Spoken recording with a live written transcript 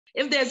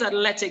If there's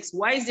athletics,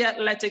 why is there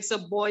athletics for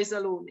boys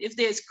alone? If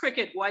there's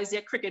cricket, why is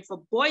there cricket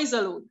for boys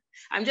alone?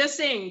 I'm just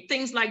saying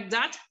things like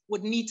that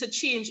would need to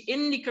change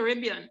in the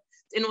Caribbean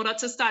in order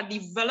to start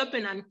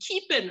developing and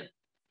keeping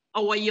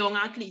our young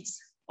athletes,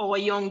 our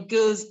young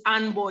girls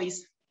and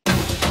boys.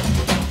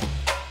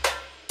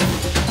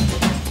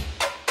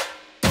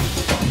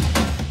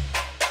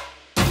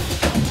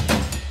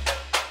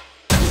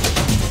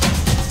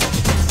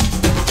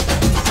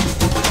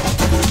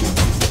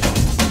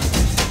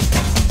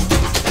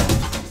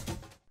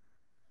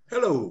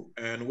 Hello,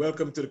 and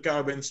welcome to the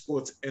Caribbean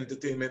Sports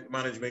Entertainment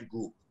Management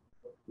Group.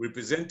 We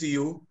present to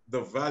you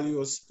the Value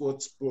of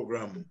Sports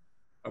program,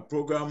 a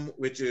program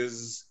which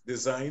is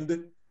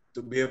designed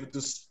to be able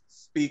to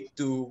speak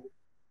to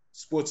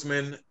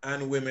sportsmen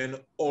and women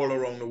all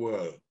around the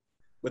world.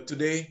 But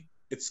today,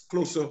 it's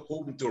closer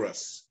home to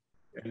us.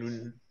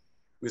 And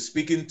we're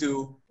speaking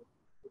to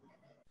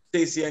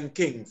Stacy-Ann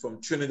King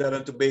from Trinidad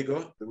and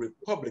Tobago, the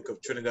Republic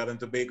of Trinidad and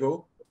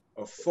Tobago,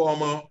 a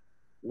former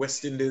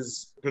West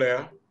Indies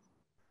player,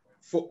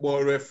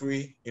 football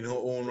referee in her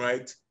own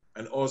right,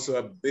 and also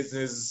a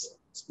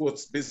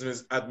sports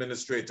business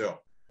administrator.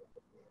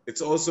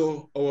 It's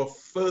also our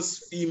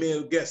first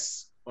female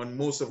guest on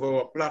most of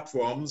our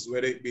platforms,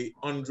 whether it be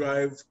On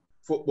Drive,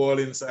 Football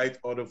Insight,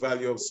 or The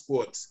Value of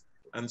Sports.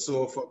 And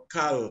so for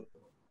Cal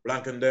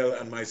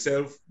Blankendel and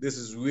myself, this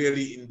is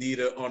really indeed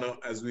an honor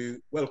as we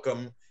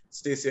welcome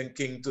Stacy-Ann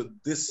King to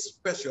this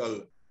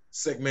special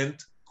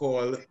segment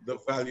called The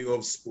Value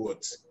of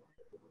Sports.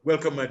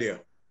 Welcome, my dear.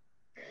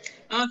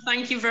 Oh,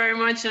 thank you very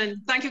much. And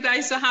thank you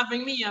guys for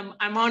having me.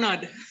 I'm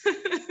honored.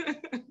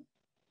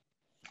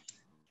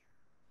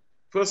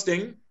 First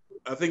thing,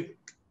 I think,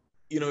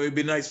 it'd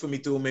be nice for me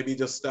to maybe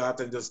just start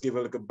and just give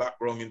a little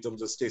background in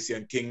terms of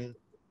Stacy-Ann King.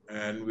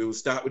 And we'll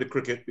start with the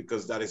cricket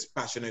because that is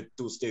passionate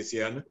to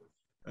Stacy-Ann.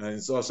 And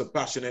it's also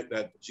passionate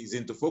that she's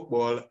into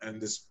football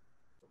and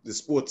the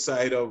sports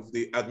side of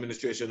the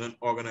administration and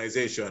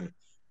organization.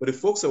 But if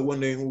folks are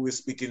wondering who we're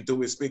speaking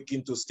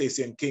to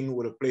Stacy-Ann King, who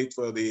would have played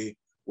for the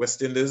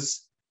West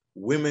Indies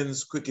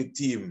women's cricket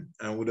team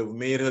and would have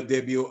made her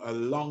debut a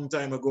long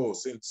time ago,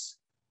 since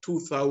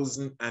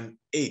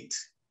 2008.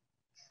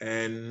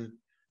 And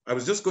I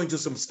was just going to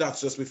some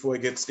stats just before I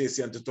get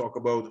Stacy-Ann to talk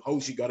about how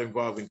she got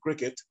involved in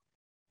cricket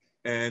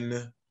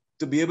and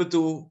to be able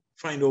to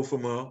find out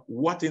from her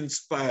what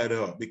inspired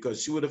her,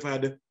 because she could have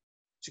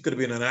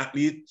been an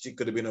athlete, she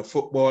could have been a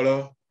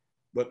footballer,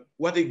 but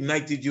what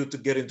ignited you to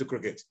get into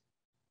cricket?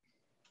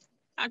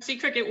 Actually,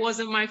 cricket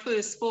wasn't my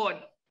first sport.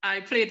 I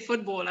played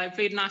football. I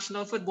played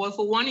national football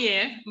for 1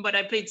 year, but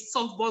I played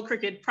softball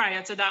cricket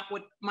prior to that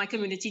with my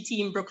community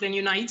team, Brooklyn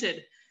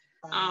United.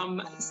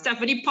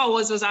 Stephanie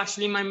Powers was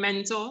actually my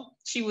mentor.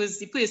 She was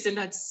the person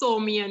that saw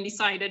me and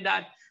decided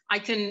that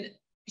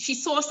she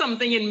saw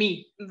something in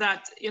me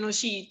that,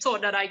 she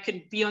thought that I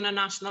could be on a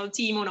national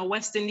team, on a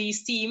West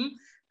Indies team.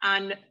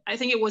 And I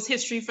think it was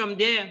history from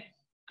there.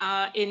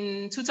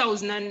 In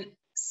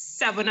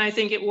 2007, I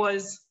think it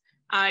was,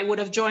 I would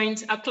have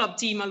joined a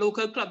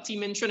local club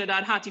team in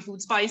Trinidad,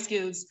 Hattie-Foot Spice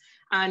Girls.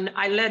 And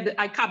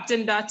I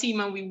captained that team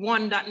and we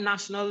won that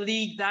national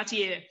league that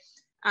year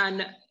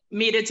and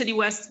made it to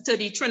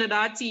the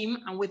Trinidad team.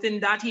 And within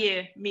that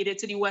year, made it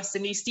to the West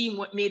Indies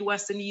team, made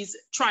West Indies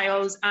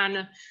trials,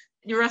 and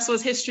the rest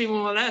was history,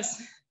 more or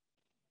less.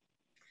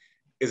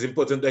 It's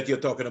important that you're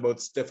talking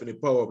about Stephanie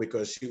Power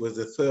because she was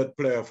the third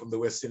player from the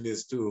West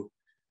Indies to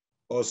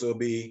also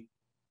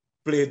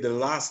played the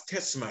last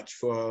test match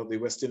for the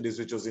West Indies,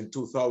 which was in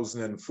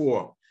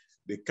 2004.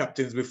 The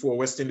captains before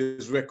West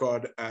Indies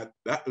record at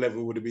that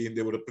level would have been,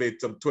 they would have played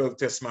some 12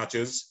 test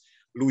matches.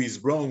 Louise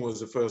Brown was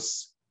the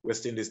first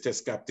West Indies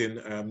test captain,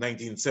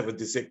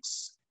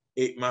 1976,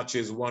 8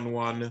 matches, won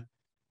 1,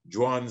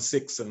 drawn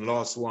 6 and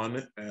lost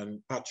 1, and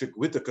Patrick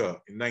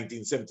Whitaker in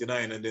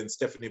 1979, and then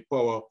Stephanie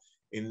Power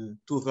in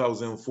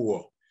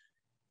 2004.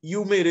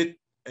 You made it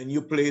and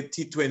you played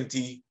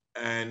T20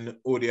 and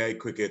ODI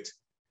cricket.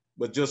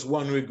 But just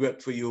one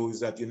regret for you is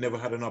that you never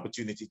had an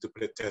opportunity to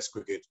play test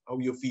cricket. How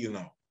do you feel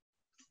now?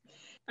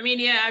 I mean,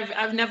 yeah,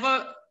 I've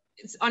never,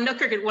 under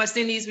Cricket West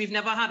Indies, we've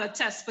never had a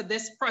test for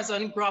this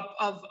present crop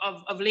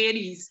of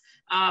ladies.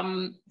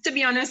 To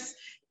be honest,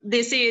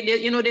 they say,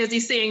 there's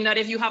this saying that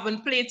if you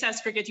haven't played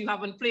test cricket, you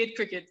haven't played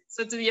cricket.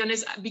 So to be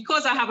honest,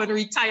 because I haven't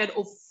retired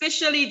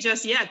officially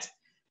just yet,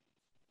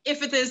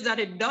 if it is that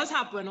it does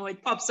happen or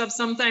it pops up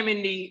sometime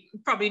in the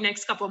probably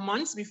next couple of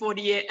months before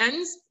the year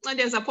ends, and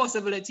there's a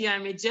possibility I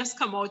may just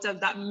come out of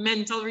that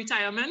mental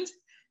retirement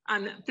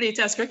and play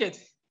test cricket.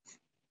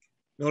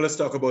 Now let's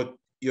talk about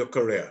your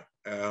career.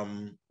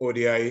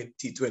 ODI,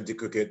 T20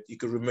 cricket. You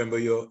can remember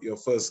your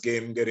first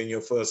game, getting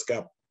your first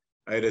cap,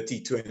 either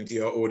T20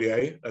 or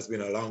ODI. That's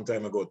been a long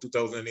time ago,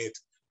 2008,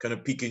 kind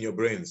of peak in your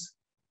brains.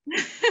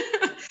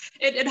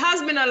 It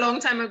has been a long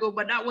time ago,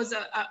 but that was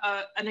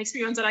an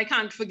experience that I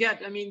can't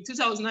forget. I mean,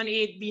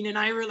 2008, being in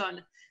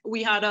Ireland,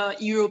 we had a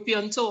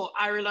European tour,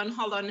 Ireland,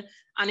 Holland,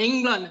 and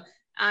England.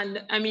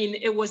 And I mean,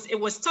 it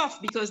was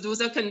tough because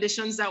those are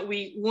conditions that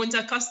we weren't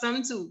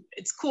accustomed to.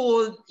 It's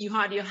cold. You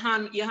had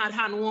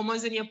hand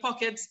warmers in your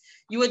pockets.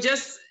 It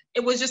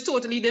was just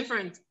totally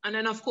different. And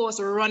then of course,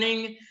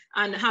 running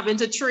and having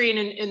to train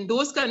in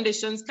those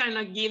conditions kind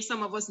of gave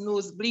some of us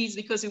nosebleeds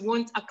because we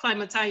weren't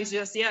acclimatized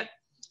just yet.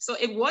 So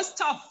it was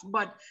tough,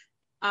 but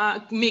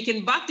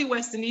making back the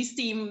West Indies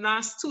team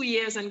last 2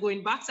 years and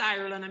going back to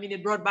Ireland, I mean,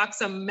 it brought back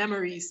some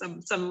memories,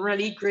 some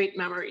really great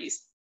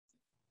memories.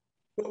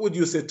 What would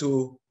you say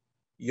to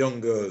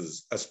young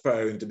girls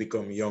aspiring to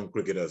become young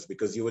cricketers?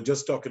 Because you were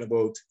just talking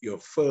about your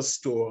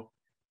first tour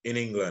in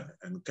England,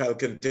 and Cal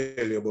can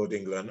tell you about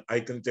England.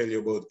 I can tell you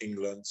about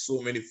England. So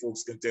many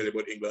folks can tell you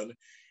about England.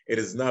 It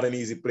is not an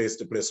easy place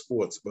to play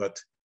sports, but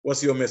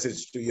what's your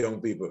message to young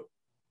people?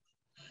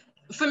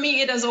 For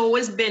me, it has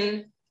always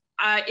been,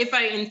 if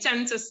I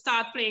intend to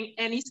start playing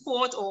any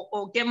sport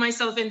or get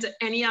myself into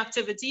any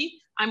activity,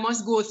 I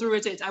must go through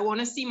it. I want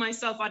to see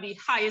myself at the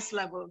highest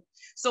level.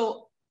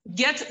 So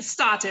get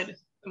started.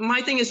 My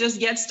thing is just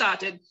get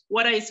started,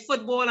 whether it's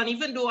football, and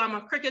even though I'm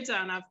a cricketer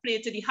and I've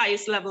played to the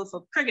highest level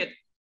for cricket,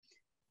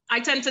 I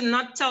tend to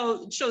not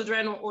tell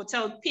children or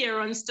tell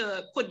parents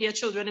to put their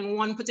children in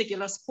one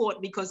particular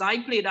sport because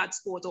I play that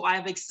sport or I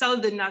have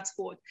excelled in that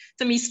sport.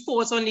 To me,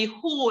 sports on the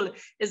whole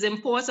is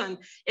important.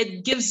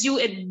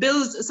 It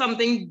builds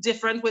something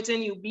different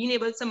within you, being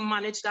able to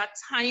manage that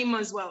time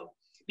as well,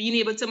 being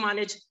able to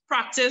manage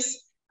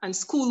practice and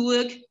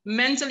schoolwork.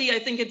 Mentally, I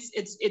think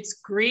it's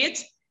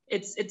great.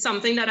 It's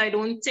something that I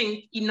don't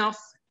think enough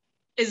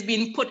is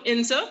being put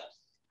into.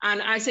 And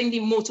I think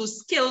the motor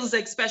skills,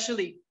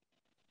 especially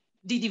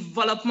the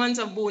development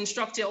of bone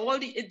structure,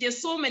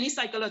 there's so many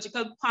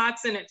psychological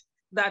parts in it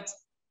that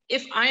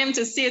if I am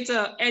to say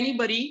to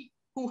anybody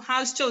who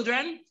has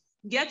children,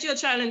 get your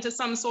child into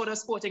some sort of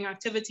sporting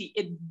activity.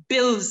 It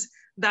builds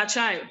that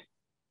child.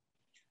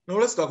 Now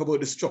let's talk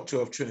about the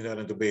structure of Trinidad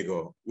and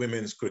Tobago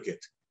women's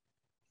cricket.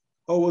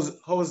 How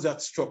has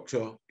that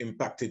structure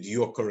impacted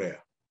your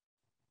career?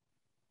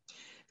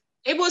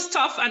 It was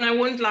tough, and I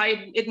won't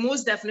lie, it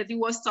most definitely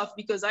was tough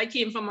because I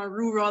came from a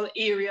rural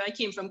area. I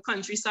came from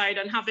countryside,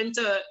 and having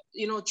to,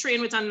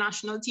 train with a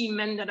national team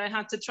meant that I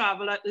had to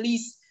travel at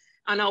least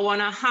an hour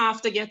and a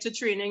half to get to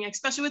training,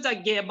 especially with a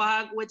gear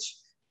bag, which,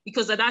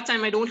 because at that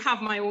time I don't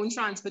have my own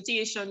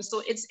transportation.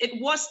 So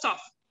it was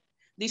tough.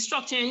 The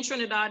structure in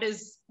Trinidad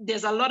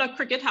there's a lot of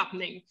cricket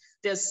happening.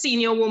 There's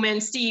senior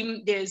women's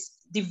team, there's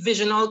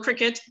divisional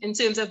cricket in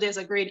terms of there's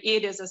a grade A,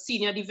 there's a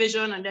senior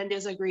division, and then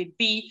there's a grade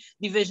B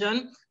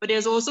division, but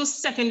there's also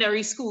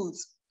secondary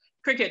schools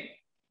cricket.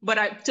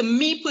 But to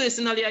me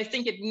personally, I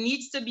think it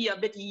needs to be a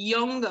bit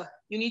younger.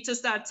 You need to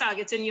start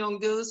targeting young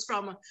girls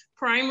from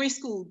primary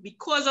school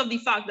because of the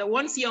fact that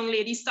once young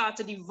ladies start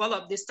to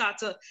develop, they start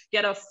to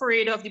get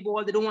afraid of the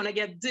ball. They don't want to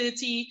get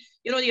dirty.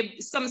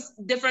 Some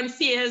different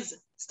fears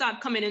start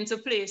coming into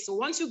play. So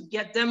once you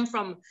get them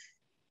from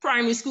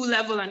primary school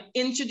level and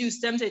introduce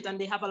them to it and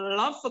they have a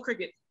love for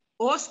cricket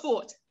or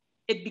sport,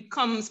 it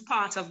becomes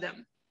part of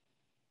them.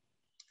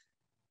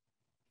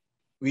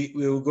 We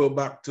will go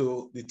back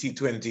to the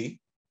T20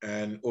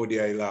 and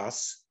ODI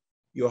last.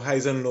 Your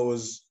highs and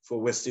lows for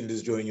West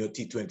Indies during your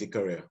T20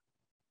 career?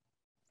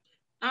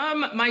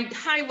 My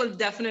high will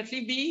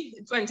definitely be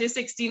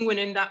 2016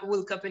 winning that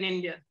World Cup in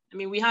India. I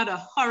mean, we had a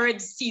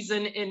horrid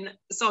season in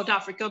South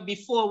Africa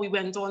before we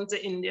went on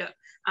to India,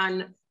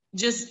 and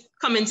just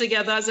coming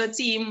together as a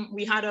team,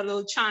 we had a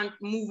little chant,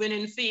 moving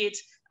in faith,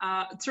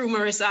 through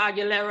Marissa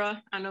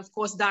Aguilera and of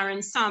course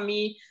Darren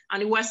Sammy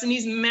and the West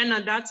Indies men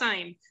at that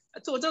time. A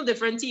total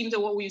different team to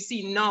what we've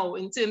seen now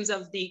in terms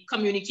of the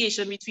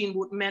communication between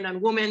both men and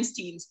women's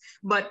teams.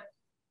 But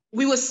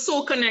we were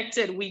so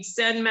connected. We'd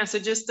send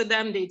messages to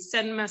them, they'd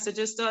send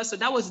messages to us. So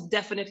that was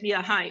definitely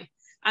a high.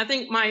 I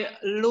think my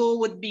low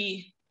would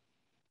be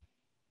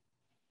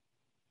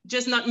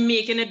just not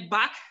making it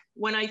back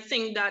when I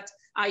think that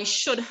I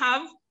should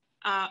have.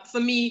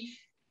 For me,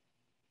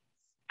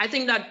 I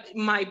think that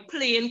my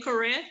playing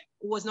career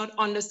was not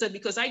understood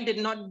because I did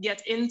not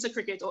get into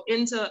cricket or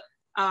into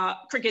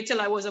cricket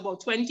till I was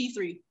about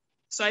 23.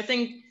 So I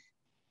think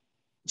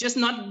just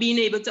not being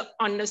able to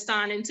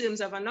understand in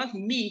terms of, and not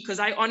me, because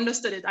I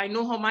understood it. I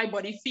know how my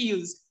body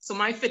feels. So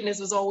my fitness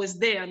was always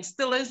there and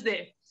still is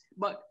there.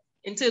 But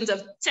in terms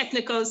of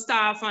technical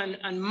staff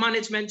and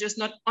management, just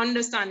not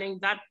understanding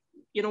that,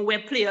 where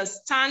players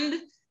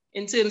stand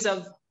in terms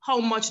of how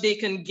much they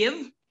can give.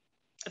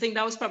 I think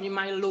that was probably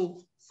my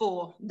low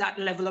for that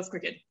level of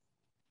cricket.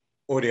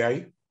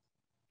 ODI,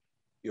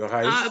 your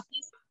highs?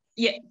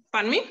 Yeah,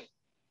 pardon me?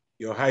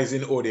 Your highs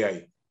in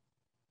ODI.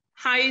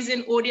 Highs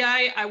in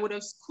ODI, I would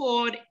have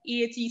scored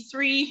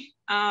 83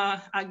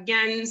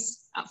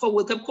 for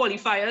World Cup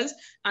qualifiers.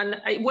 And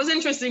it was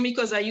interesting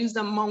because I used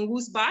a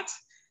mongoose bat,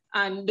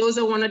 and those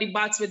are one of the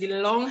bats with the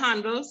long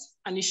handles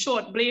and the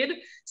short blade.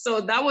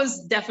 So that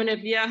was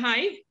definitely a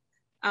high.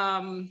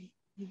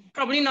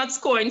 Probably not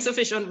scoring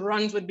sufficient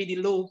runs would be the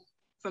low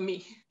for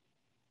me.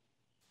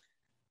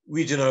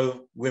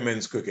 regional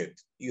women's cricket?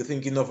 You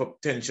think enough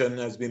attention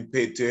has been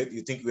paid to it?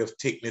 You think we have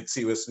taken it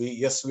seriously?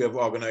 Yes, we have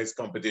organized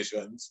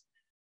competitions,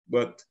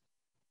 but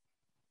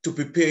to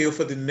prepare you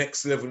for the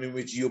next level in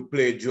which you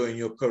played during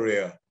your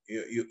career,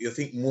 you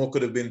think more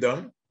could have been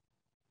done?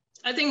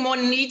 I think more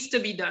needs to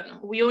be done.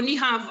 We only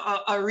have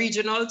a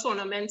regional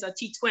tournament, a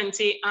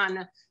T20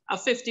 and a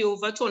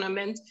 50-over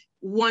tournament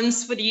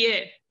once for the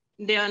year.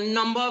 There are a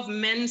number of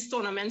men's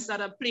tournaments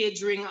that are played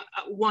during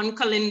one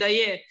calendar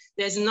year.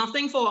 There's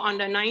nothing for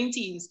under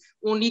 19s.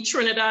 Only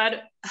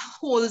Trinidad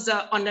holds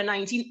a under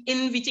 19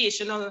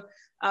 invitational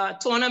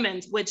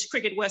tournament, which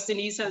Cricket West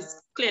Indies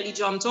has clearly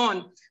jumped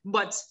on.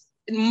 But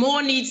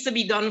more needs to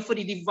be done for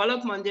the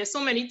development. There's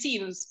so many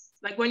teams.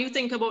 Like when you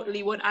think about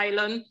Leeward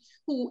Island,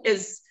 who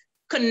is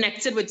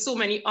connected with so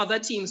many other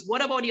teams.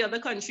 What about the other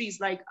countries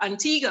like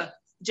Antigua?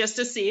 Just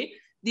to say,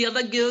 the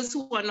other girls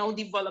who are now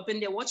developing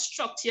there, what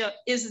structure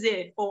is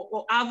there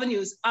or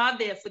avenues are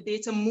there for they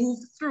to move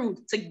through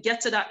to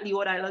get to that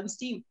Leeward Islands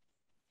team?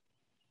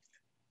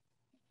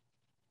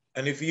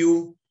 And if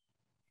you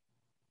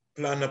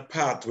plan a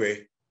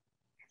pathway,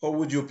 how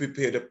would you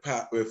prepare the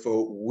pathway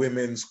for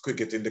women's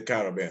cricket in the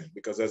Caribbean?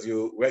 Because as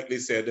you rightly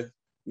said,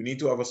 we need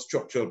to have a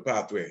structural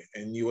pathway.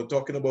 And you were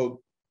talking about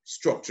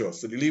structure.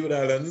 So the Leeward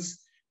Islands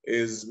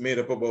is made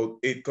up about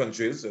 8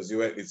 countries, as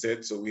you rightly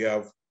said. So we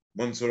have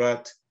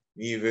Montserrat,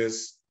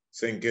 Nevis,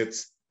 St.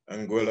 Kitts,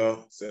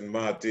 Anguilla, St.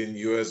 Martin,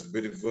 US,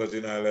 British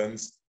Virgin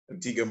Islands,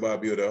 Antigua and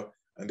Barbuda.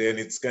 And then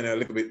it's kind of a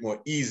little bit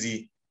more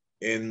easy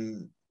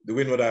in the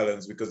Windward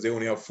Islands because they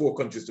only have 4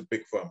 countries to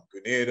pick from: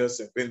 Grenada,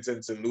 St.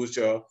 Vincent, St.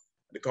 Lucia, and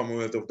the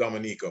Commonwealth of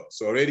Dominica.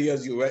 So already,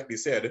 as you rightly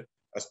said,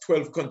 that's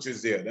 12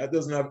 countries there. That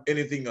doesn't have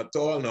anything at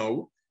all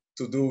now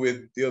to do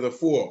with the other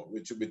 4,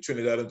 which would be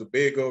Trinidad and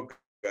Tobago,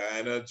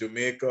 Guyana,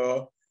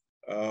 Jamaica,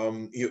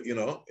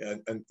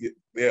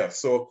 yeah.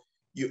 So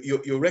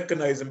you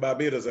recognize in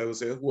Barbados, I would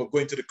say, who are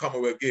going to the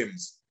Commonwealth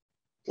Games.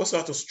 What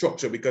sort of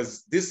structure?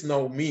 Because this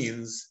now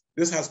means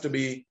this has to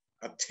be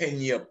a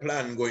 10-year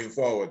plan going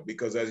forward,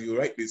 because as you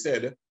rightly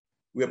said,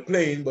 we're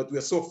playing, but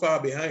we're so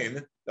far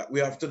behind that we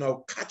have to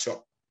now catch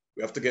up.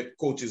 We have to get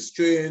coaches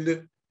trained,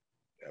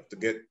 we have to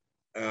get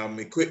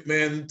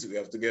equipment, we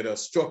have to get a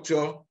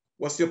structure.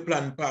 What's your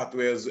planned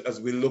pathway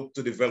as we look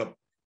to develop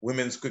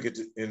women's cricket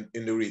in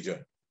the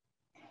region?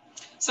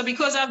 So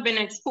because I've been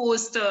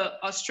exposed to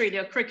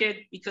Australia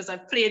cricket, because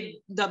I've played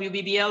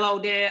WBBL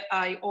out there,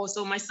 I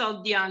also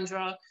myself,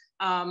 Deandra,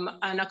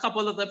 and a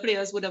couple of the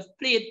players would have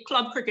played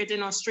club cricket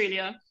in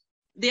Australia.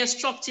 Their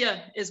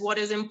structure is what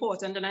is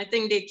important. And I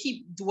think they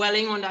keep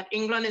dwelling on that.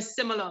 England is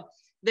similar.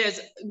 There's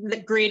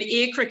grade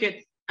A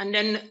cricket. And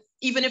then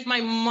even if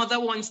my mother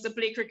wants to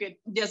play cricket,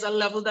 there's a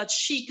level that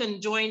she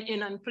can join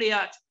in and play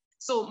at.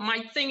 So my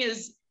thing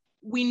is,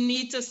 we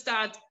need to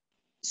start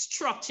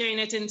structuring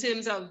it in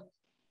terms of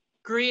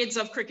grades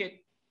of cricket.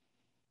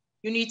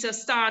 You need to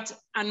start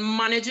and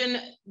managing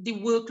the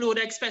workload,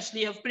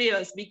 especially of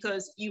players,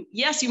 because you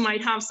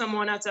might have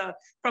someone at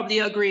probably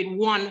a grade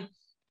 1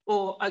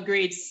 or a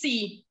grade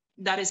C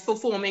that is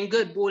performing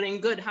good,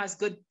 bowling good, has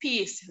good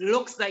pace,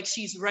 looks like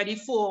she's ready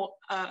for,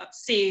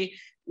 say,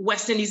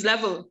 West Indies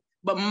level.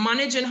 But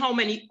managing how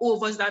many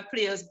overs that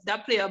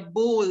player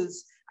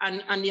bowls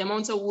and the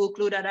amount of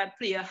workload that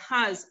player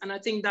has. And I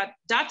think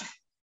that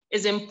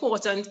is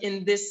important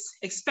in this,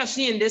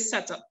 especially in this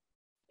setup.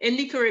 In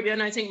the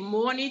Caribbean, I think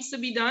more needs to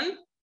be done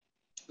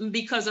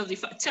because of the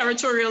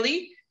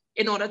territorially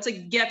in order to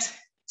get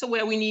to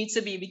where we need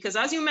to be. Because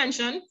as you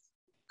mentioned,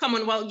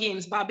 Commonwealth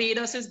Games,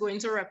 Barbados is going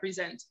to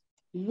represent.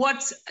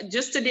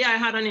 Just today I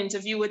had an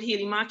interview with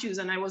Haley Matthews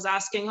and I was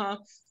asking her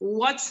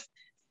what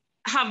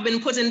have been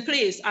put in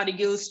place. Are the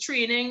girls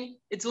training?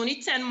 It's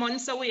only 10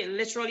 months away,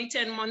 literally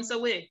 10 months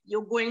away.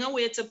 You're going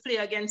away to play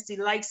against the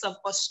likes of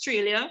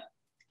Australia,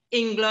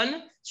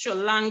 England, Sri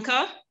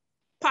Lanka,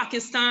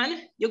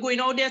 Pakistan. You're going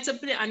out there to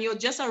play and you're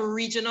just a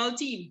regional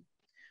team.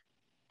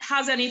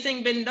 Has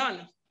anything been done?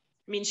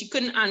 I mean, she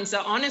couldn't answer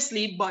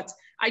honestly, but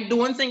I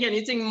don't think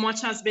anything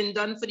much has been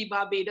done for the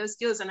Barbados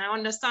girls. And I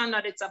understand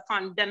that it's a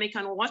pandemic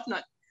and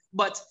whatnot,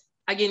 but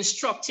again,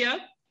 structure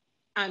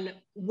and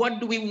what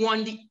do we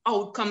want the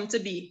outcome to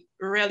be,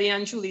 really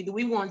and truly? Do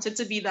we want it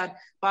to be that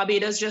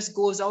Barbados just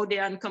goes out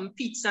there and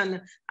competes and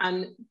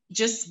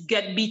just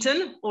get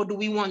beaten? Or do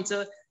we want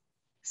to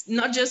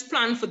not just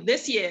plan for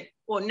this year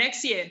or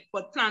next year,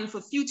 but plan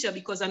for future,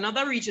 because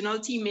another regional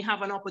team may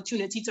have an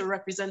opportunity to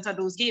represent at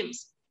those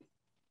games?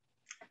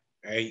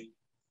 It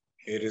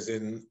is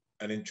in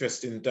an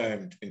interesting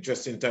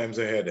times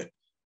ahead.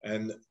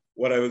 And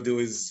what I will do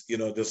is,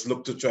 just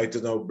look to try to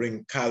now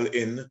bring Cal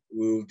in.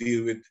 We'll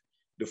deal with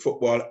the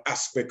football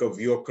aspect of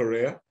your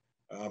career,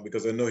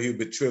 because I know he'll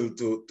be thrilled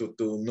to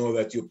know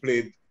that you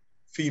played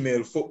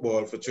female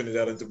football for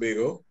Trinidad and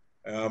Tobago.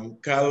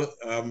 Cal,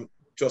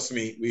 trust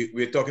me,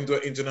 we're talking to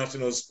an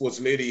international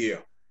sports lady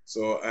here.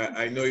 So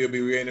I know you'll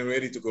be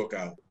ready to go,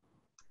 Cal.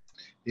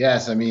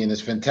 Yes, I mean,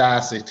 it's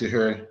fantastic to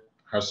hear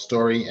her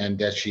story and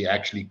that she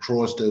actually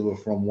crossed over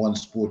from one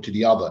sport to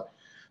the other.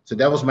 So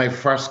that was my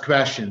first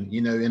question.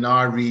 You know, in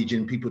our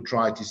region, people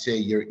try to say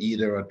you're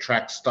either a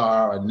track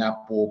star, a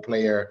netball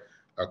player,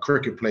 a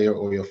cricket player,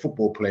 or you're a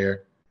football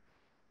player.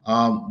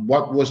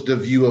 What was the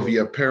view of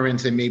your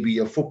parents and maybe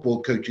your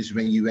football coaches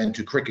when you went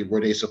to cricket? Were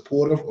they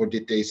supportive, or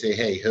did they say,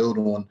 hey, hold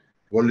on,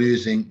 we're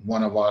losing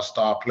one of our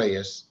star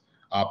players.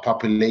 Our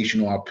population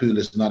or our pool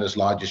is not as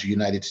large as the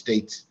United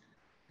States.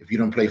 If you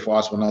don't play for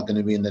us, we're not going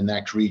to be in the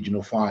next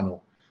regional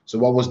final. So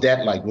what was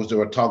that like? Was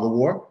there a tug of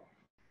war?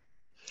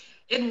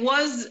 It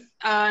was,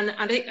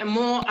 I think,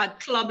 more at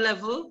club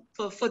level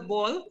for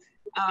football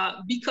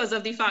because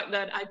of the fact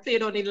that I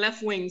played on the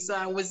left wing. So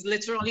I was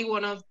literally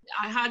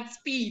I had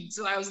speed.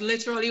 So I was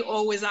literally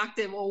always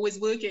active, always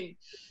working.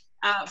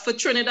 For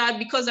Trinidad,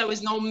 because I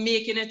was now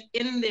making it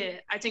in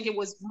there, I think it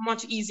was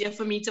much easier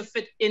for me to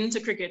fit into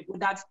cricket with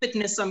that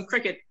fitness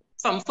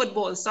from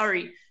football,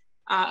 sorry.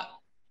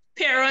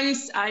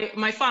 Parents,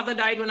 my father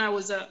died when I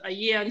was a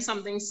year and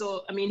something.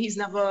 So, I mean,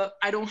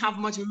 I don't have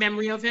much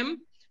memory of him.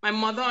 My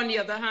mother, on the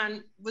other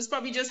hand, was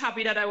probably just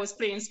happy that I was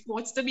playing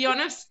sports, to be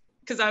honest,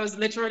 because I was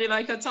literally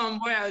like a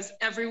tomboy. I was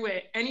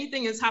everywhere.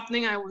 Anything is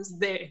happening, I was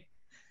there.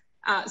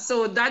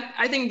 So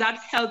I think that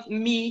helped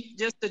me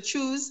just to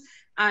choose.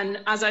 And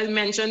as I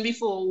mentioned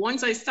before,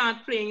 once I start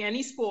playing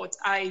any sport,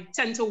 I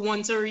tend to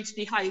want to reach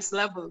the highest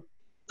level.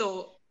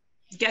 So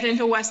get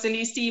into West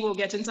Indies team or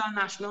get into a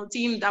national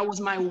team, that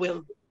was my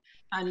will.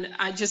 And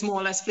I just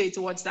more or less played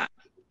towards that.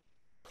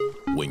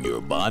 When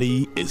your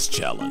body is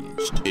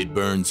challenged, it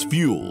burns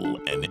fuel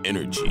and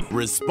energy.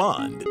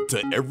 Respond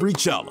to every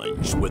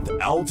challenge with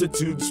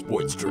Altitude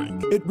Sports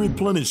Drink. It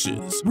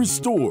replenishes,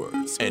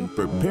 restores, and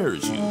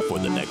prepares you for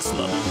the next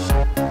level.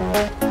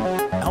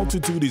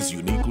 Altitude is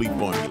uniquely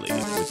formulated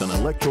with an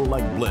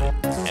electrolyte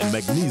blend and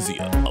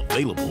magnesium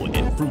available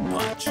in fruit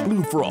punch,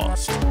 blue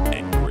frost,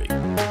 and grape.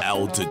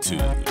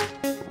 Altitude.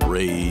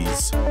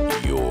 Raise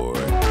your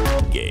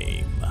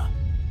game.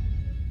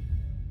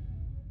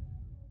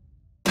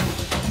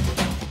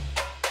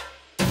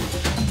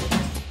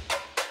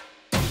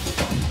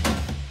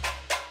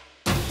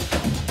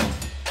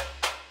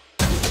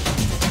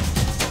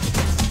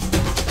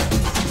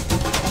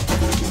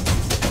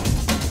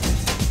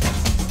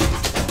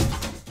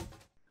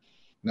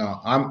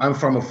 Now, I'm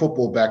from a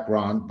football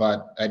background,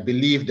 but I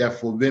believe that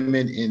for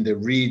women in the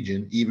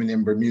region, even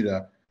in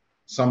Bermuda,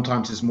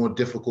 sometimes it's more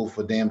difficult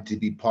for them to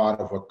be part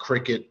of a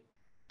cricket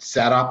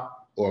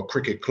setup or a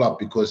cricket club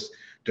because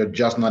there are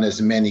just not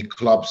as many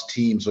clubs,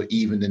 teams, or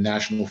even the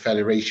National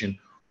Federation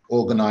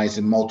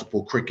organizing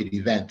multiple cricket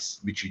events,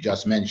 which you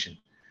just mentioned.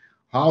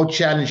 How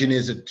challenging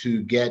is it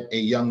to get a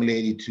young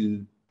lady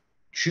to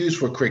choose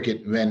for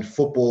cricket when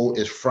football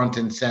is front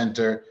and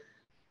center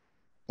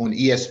on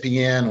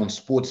ESPN, on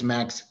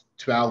Sportsmax,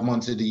 12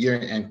 months of the year,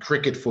 and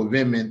cricket for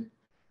women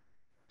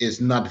is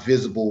not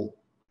visible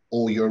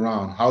all year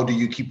round? How do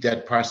you keep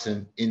that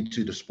person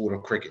into the sport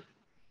of cricket?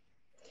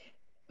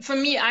 For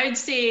me, I'd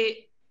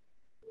say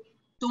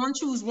don't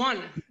choose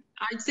one.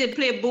 I'd say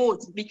play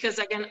both, because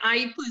again,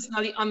 I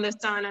personally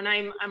understand, and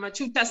I'm a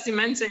true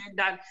testament to it,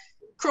 that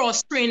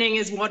cross training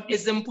is what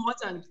is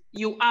important.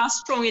 You are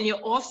strong in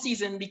your off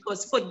season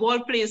because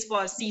football plays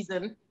for a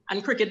season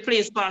and cricket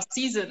plays for a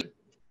season.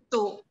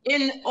 So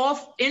in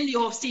the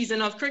off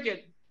season of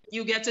cricket,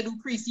 you get to do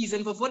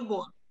preseason for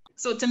football.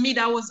 So to me,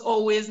 that was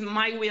always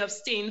my way of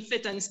staying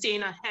fit and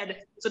staying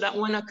ahead so that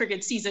when a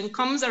cricket season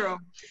comes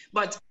around.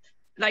 But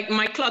like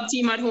my club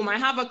team at home, I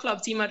have a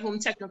club team at home,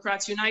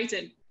 Technocrats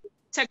United.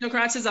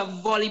 Technocrats is a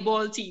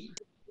volleyball team.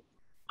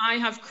 I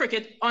have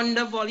cricket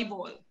under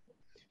volleyball.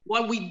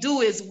 What we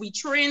do is we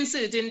train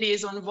certain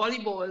days on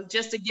volleyball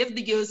just to give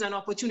the girls an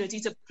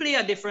opportunity to play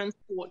a different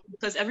sport,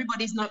 because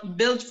everybody's not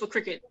built for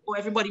cricket or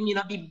everybody may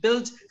not be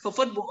built for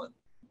football.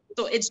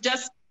 So it's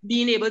just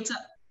being able to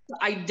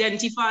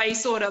identify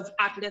sort of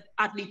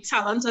athlete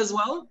talent as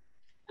well.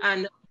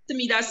 And to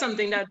me, that's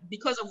something that,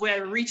 because of where I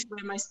reached,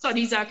 where my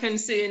studies are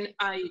concerned,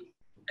 I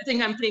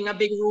think I'm playing a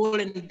big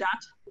role in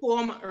that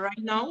form right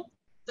now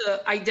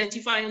to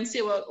identify and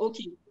say, well,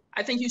 okay,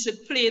 I think you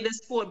should play this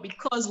sport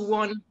because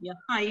one, your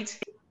height,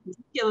 your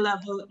skill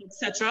level,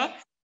 etc.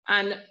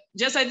 And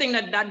just I think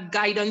that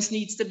guidance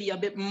needs to be a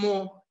bit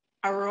more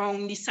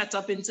around the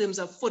setup in terms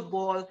of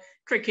football,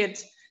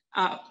 cricket,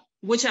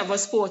 whichever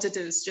sport it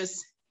is,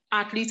 just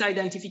athlete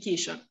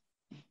identification.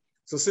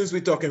 So since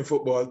we're talking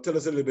football, tell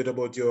us a little bit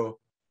about your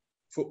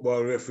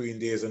football refereeing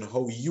days and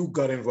how you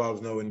got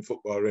involved now in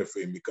football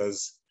refereing,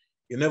 because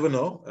you never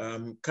know.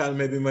 Kyle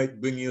maybe might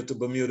bring you to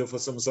Bermuda for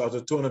some sort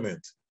of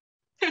tournament.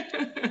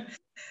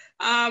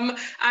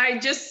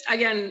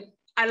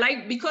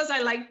 Because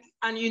I like,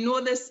 and you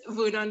know this,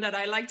 Vernon, that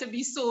I like to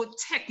be so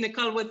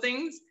technical with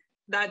things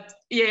that,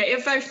 yeah,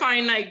 if I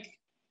find like,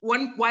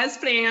 whilst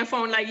playing, I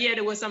found like, yeah,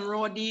 there were some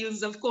raw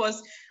deals, of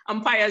course,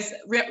 umpires,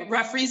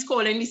 referees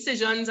calling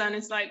decisions, and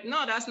it's like,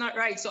 no, that's not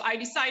right. So I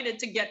decided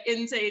to get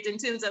into it in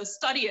terms of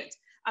study it,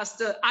 as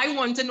to, I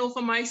want to know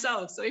for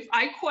myself. So if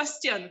I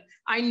question,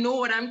 I know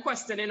what I'm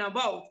questioning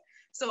about.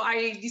 So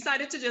I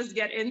decided to just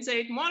get into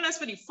it, more or less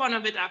for the fun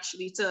of it,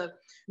 actually, to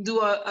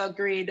do a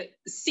grade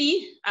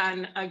C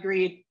and a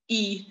grade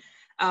E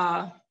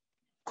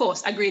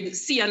course, a grade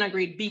C and a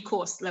grade B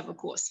course, level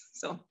course.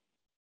 So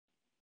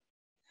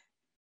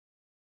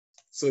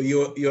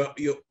you're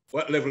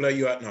what level are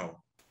you at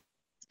now?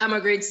 I'm a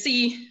grade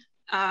C,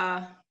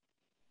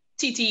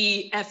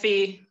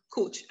 TTFA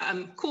coach,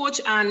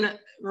 coach and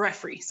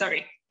referee,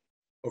 sorry.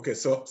 Okay,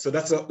 so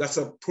that's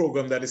a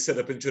program that is set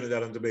up in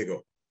Trinidad and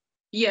Tobago.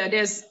 Yeah,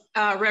 there's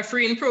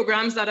refereeing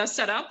programs that are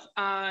set up.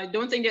 I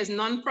don't think there's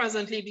none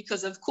presently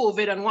because of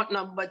COVID and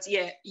whatnot, but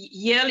yeah,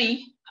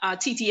 yearly,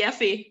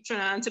 TTFA,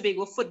 Trinidad and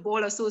Tobago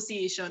Football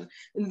Association,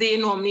 they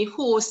normally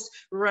host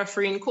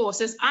refereeing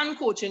courses and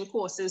coaching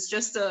courses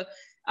just to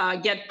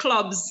get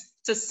clubs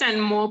to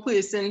send more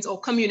persons or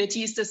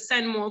communities to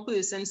send more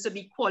persons to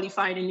be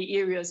qualified in the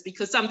areas,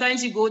 because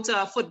sometimes you go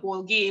to a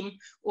football game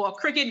or a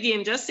cricket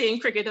game, just saying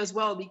cricket as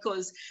well,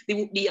 because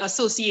the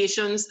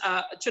associations,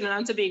 Trinidad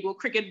and Tobago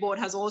Cricket Board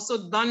has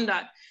also done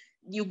that.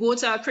 You go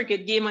to a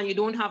cricket game and you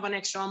don't have an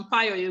extra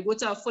umpire. You go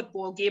to a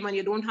football game and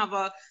you don't have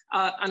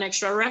an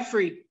extra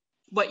referee,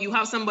 but you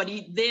have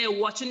somebody there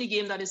watching the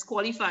game that is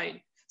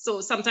qualified. So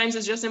sometimes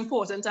it's just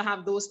important to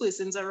have those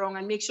persons around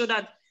and make sure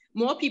that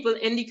more people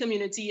in the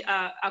community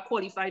are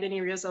qualified in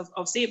areas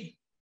of same.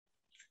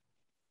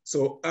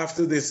 So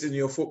after this, in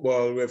your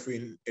football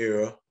refereeing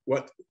era,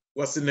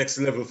 what's the next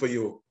level for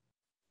you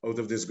out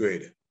of this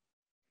grade?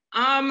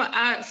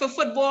 For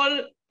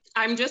football,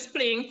 I'm just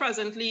playing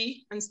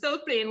presently and still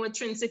playing with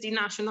Trin City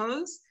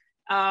Nationals.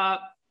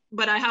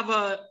 But I have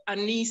a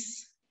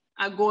niece,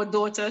 a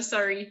goddaughter,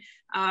 sorry.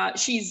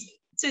 She's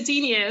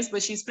 13 years,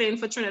 but she's playing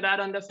for Trinidad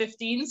under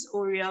 15s,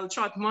 Oriel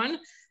Trotman.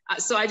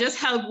 So I just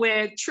help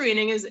where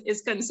training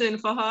is concerned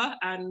for her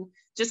and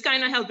just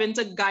kind of helping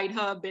to guide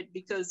her a bit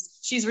because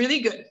she's really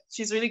good.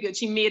 She's really good.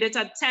 She made it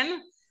at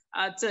 10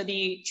 to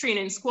the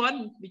training squad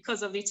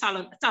because of the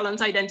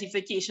talent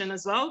identification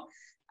as well.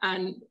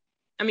 And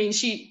I mean,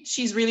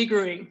 she's really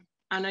growing.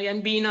 And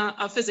again, being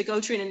a physical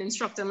training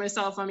instructor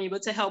myself, I'm able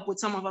to help with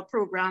some of her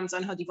programs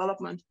and her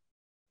development.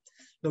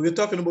 Now we're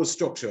talking about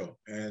structure,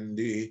 and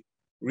the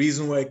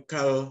reason why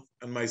Cal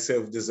and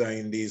myself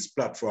designed these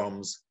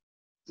platforms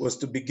was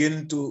to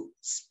begin to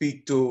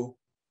speak to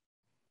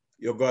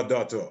your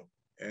goddaughter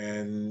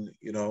and,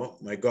 you know,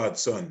 my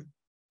godson,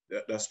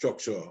 that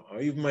structure,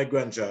 or even my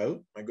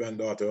grandchild, my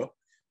granddaughter,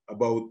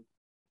 about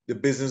the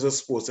business of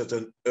sports at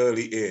an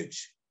early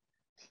age.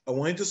 I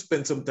wanted to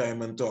spend some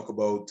time and talk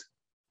about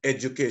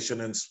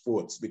education and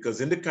sports,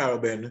 because in the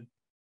Caribbean,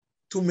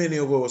 too many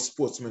of our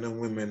sportsmen and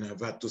women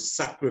have had to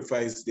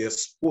sacrifice their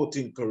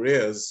sporting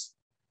careers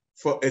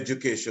for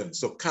education.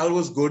 So Cal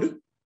was good,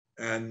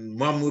 and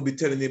mom will be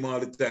telling him all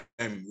the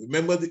time,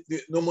 remember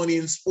no money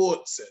in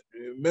sports,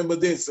 remember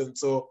this. And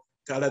so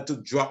Cal had to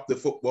drop the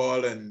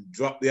football and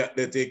drop the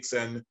athletics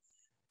and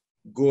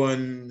go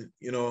and,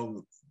 you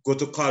know, go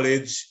to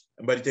college.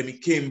 And by the time he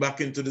came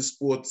back into the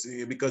sports,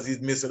 because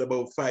he'd missed it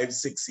about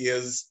 5-6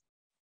 years,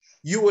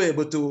 you were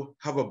able to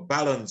have a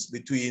balance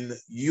between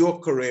your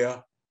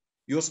career,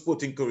 your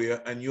sporting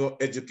career, and your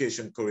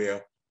education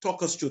career.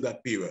 Talk us through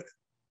that period.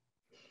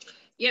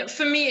 Yeah,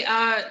 for me,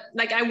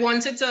 like I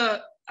wanted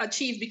to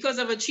achieve, because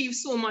I've achieved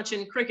so much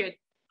in cricket,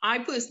 I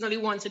personally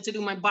wanted to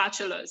do my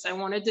bachelor's. I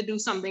wanted to do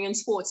something in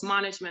sports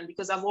management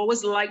because I've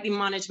always liked the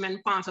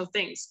management part of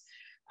things.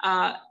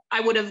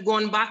 I would have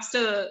gone back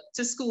to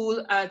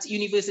school at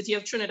University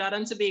of Trinidad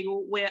and Tobago,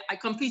 where I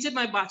completed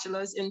my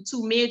bachelor's in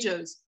 2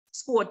 majors,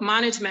 sport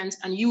management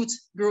and youth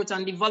growth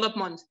and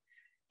development.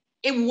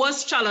 It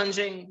was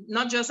challenging,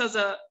 not just as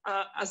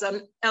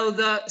an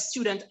elder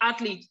student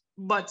athlete,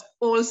 but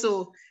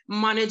also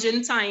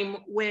managing time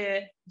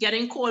where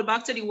getting called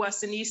back to the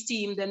West Indies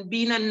team, then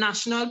being a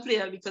national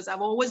player, because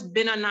I've always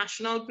been a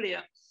national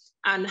player,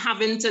 and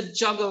having to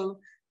juggle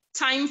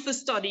time for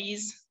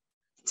studies,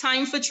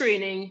 time for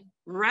training,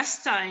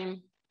 rest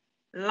time,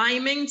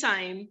 liming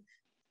time.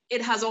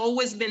 It has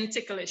always been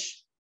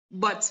ticklish.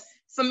 But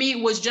for me,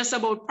 it was just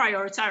about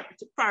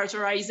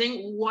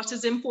prioritizing what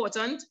is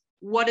important,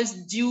 what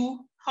is due,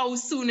 how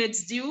soon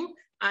it's due,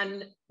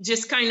 and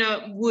just kind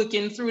of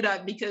working through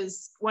that.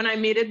 Because when I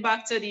made it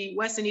back to the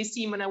West Indies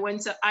team and I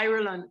went to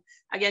Ireland,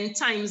 again,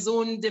 time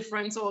zone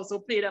difference also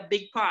played a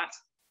big part.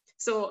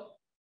 So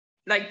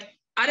like,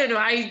 I don't know,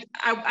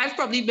 I've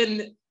probably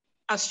been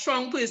a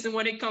strong person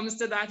when it comes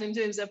to that in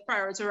terms of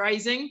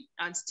prioritizing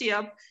and stay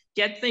up,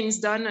 get things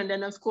done. And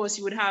then of course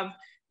you would have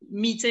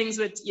meetings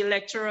with your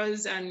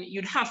lecturers and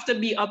you'd have to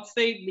be up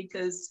for it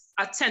because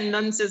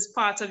attendance is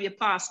part of your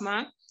pass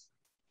mark.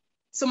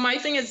 So my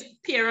thing is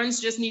parents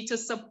just need to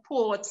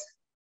support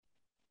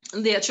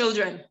their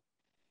children.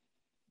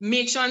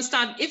 Make sure and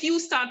start, if you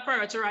start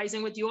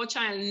prioritizing with your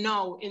child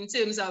now in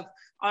terms of,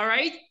 all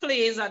right,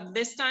 plays at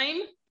this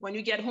time, when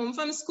you get home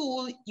from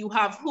school, you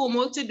have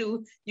homework to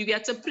do, you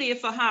get to play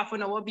for half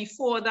an hour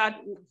before that,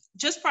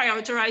 just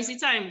prioritize the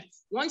time.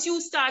 Once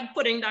you start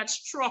putting that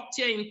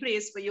structure in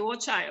place for your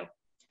child,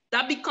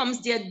 that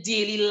becomes their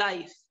daily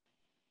life.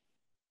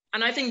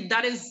 And I think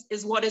that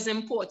is what is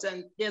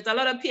important. There's a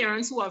lot of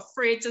parents who are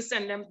afraid to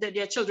send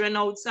their children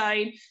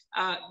outside,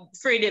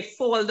 afraid they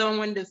fall down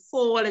when they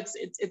fall.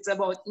 It's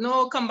about,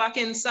 no, come back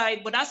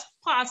inside. But that's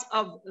part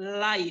of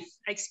life,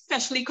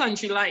 especially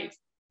country life.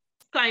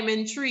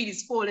 Climbing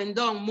trees, falling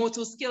down,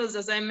 motor skills,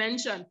 as I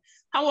mentioned.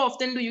 How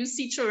often do you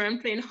see children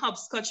playing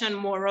hopscotch and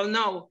moral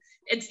now?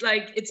 It's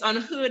like, it's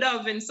unheard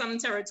of in some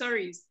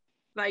territories.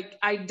 Like,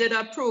 I did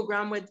a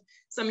program with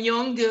some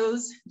young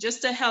girls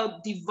just to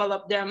help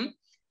develop them.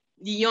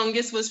 The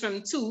youngest was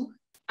from 2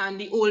 and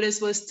the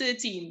oldest was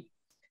 13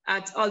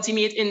 at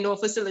Ultimate Indoor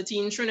Facility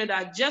in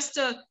Trinidad, just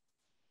to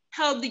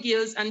help the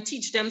girls and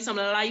teach them some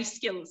life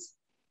skills.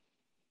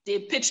 They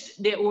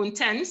pitched their own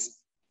tents.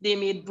 They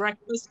made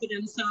breakfast for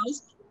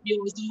themselves. They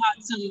also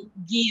had some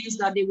games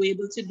that they were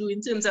able to do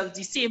in terms of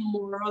the same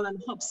moral and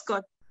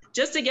hopscotch,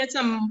 just to get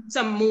some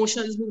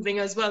motions moving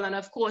as well. And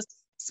of course,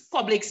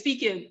 public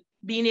speaking,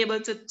 being able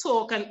to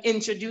talk and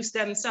introduce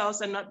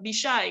themselves and not be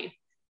shy,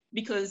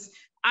 because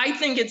I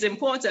think it's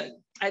important.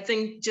 I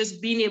think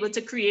just being able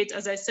to create,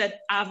 as I said,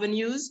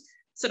 avenues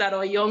so that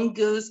our young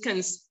girls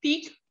can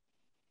speak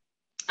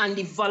and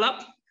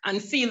develop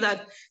and feel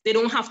that they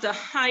don't have to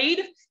hide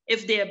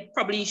if they're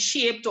probably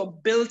shaped or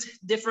built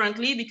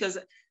differently. Because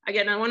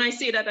again, and when I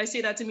say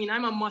that to mean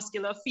I'm a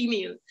muscular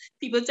female.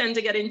 People tend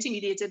to get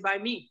intimidated by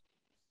me,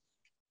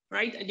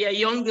 right? There are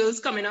young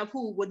girls coming up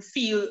who would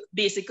feel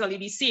basically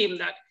the same,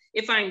 that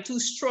if I'm too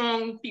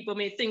strong, people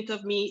may think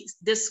of me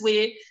this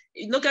way.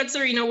 Look at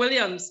Serena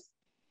Williams,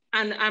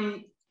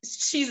 and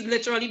she's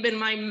literally been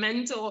my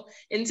mentor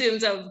in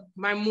terms of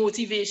my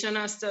motivation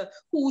as to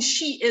who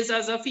she is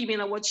as a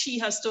female and what she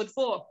has stood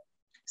for.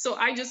 So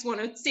I just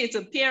want to say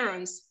to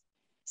parents,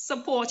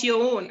 support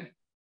your own.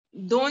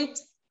 Don't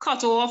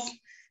cut off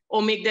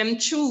or make them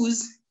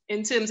choose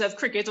in terms of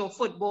cricket or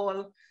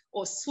football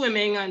or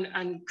swimming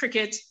and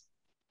cricket.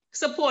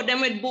 Support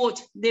them with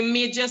both. They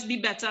may just be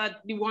better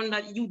at the one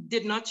that you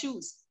did not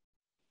choose.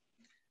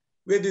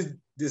 Where did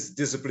this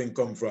discipline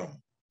come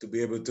from to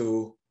be able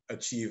to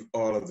achieve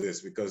all of this?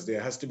 Because there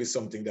has to be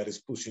something that is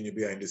pushing you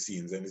behind the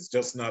scenes, and it's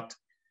just not,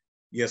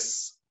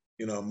 yes,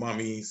 you know,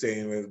 mommy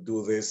saying, well,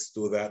 do this,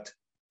 do that.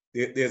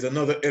 There's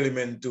another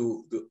element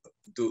to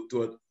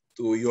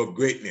your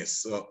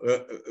greatness. So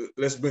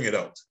let's bring it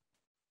out.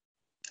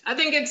 I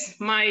think it's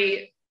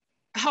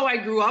how I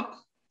grew up.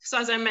 So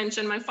as I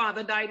mentioned, my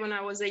father died when I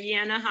was 1.5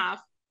 years,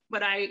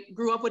 but I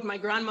grew up with my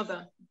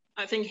grandmother.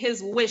 I think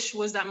his wish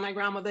was that my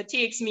grandmother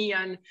takes me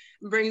and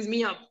brings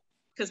me up,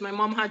 because my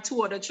mom had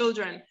 2 other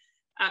children.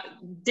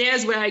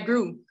 There's where I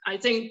grew. I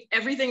think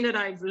everything that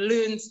I've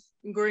learned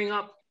growing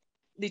up,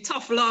 the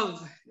tough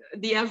love,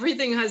 the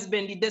everything has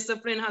been, the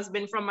discipline has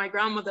been from my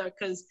grandmother,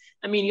 because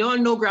I mean, you all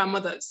know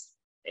grandmothers.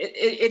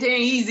 It ain't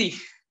easy.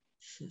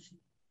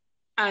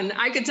 And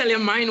I could tell you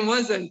mine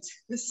wasn't.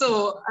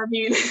 So, I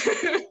mean,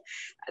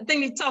 I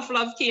think the tough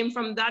love came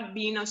from that,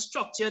 being a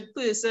structured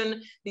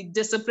person, the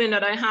discipline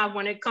that I have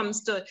when it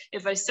comes to,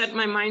 if I set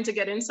my mind to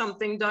getting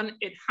something done,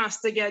 it has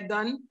to get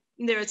done.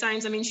 There are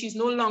times, I mean, she's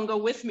no longer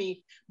with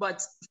me,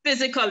 but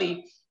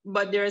physically,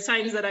 but there are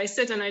times that I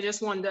sit and I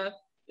just wonder,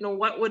 you know,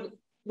 what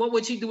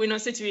would she do in a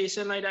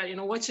situation like that? You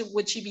know, what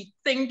would she be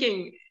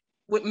thinking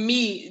with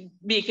me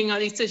making a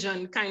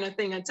decision kind of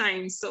thing at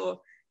times?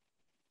 So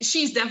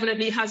she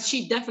definitely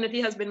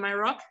has been my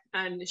rock,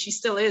 and she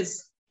still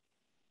is.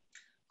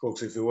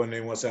 Folks, if you're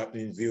wondering what's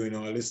happening, viewing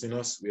or listening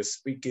us, we are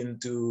speaking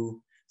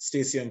to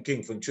Stacy-Ann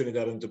King from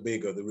Trinidad and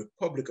Tobago, the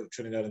Republic of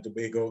Trinidad and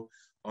Tobago,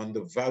 on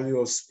the value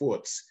of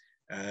sports.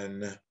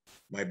 And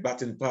my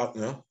batting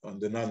partner on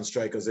the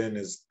non-strikers end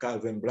is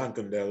Calvin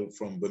Blankendale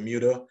from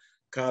Bermuda.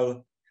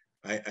 Cal,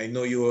 I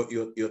know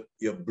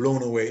you're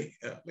blown away.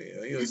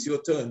 It's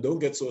your turn. Don't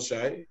get so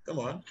shy. Come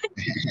on.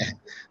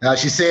 Now,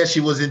 she said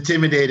she was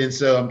intimidated,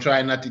 so I'm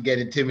trying not to get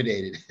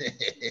intimidated.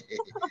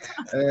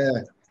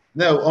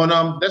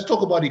 Let's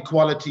talk about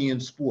equality in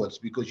sports,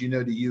 because you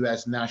know the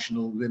U.S.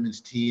 national women's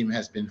team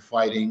has been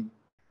fighting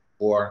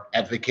or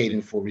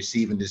advocating for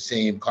receiving the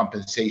same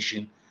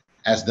compensation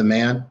as the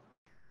man.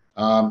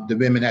 The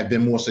women have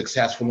been more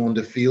successful on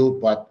the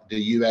field, but the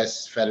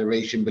U.S.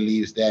 Federation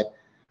believes that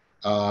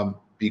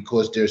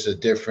because there's a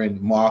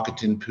different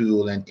marketing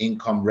pool and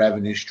income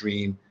revenue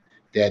stream,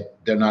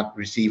 that they're not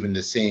receiving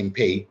the same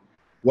pay.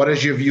 What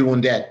is your view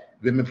on that?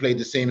 Women play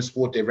the same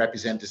sport, they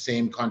represent the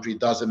same country.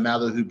 Doesn't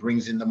matter who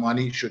brings in the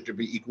money. Should there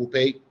be equal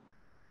pay?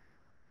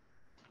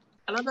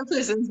 A lot of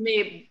persons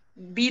may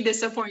be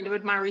disappointed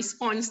with my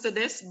response to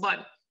this,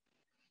 but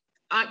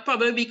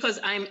probably because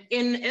I'm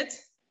in it,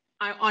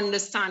 I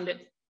understand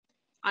it.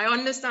 I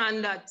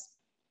understand that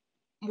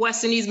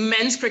West Indies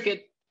men's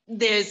cricket,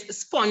 there's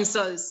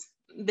sponsors.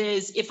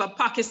 If a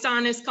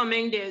Pakistan is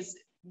coming,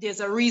 there's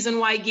a reason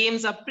why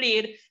games are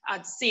played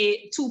at,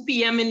 say, 2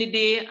 p.m. in the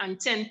day and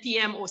 10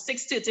 p.m. or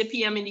 6:30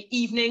 p.m. in the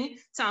evening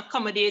to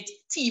accommodate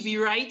TV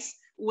rights,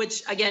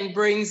 which again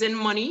brings in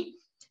money.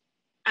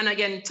 And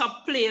again,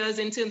 top players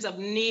in terms of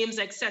names,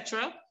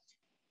 etc.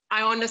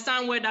 I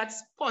understand where that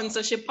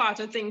sponsorship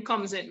part of thing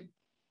comes in.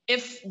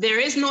 if there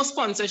is no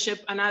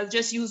sponsorship, and I'll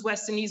just use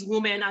West Indies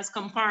women as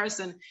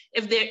comparison,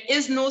 if there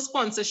is no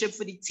sponsorship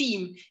for the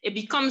team, it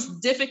becomes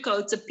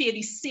difficult to pay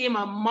the same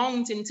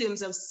amount in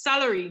terms of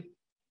salary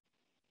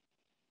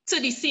to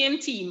the same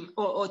team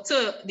or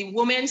to the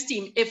women's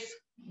team if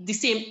the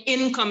same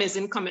income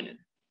isn't coming in.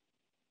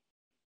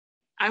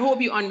 I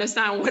hope you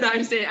understand what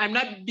I'm saying. I'm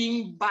not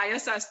being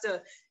biased as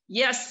to,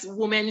 yes,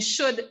 women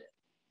should,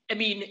 I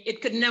mean,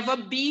 it could never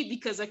be,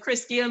 because a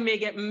Chris Gayle may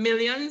get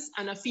millions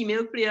and a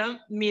female player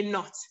may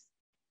not.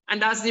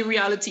 And that's the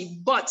reality.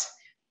 But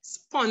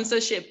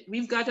sponsorship,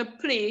 we've got to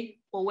play,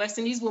 or West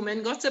Indies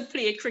women got to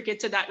play cricket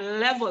to that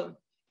level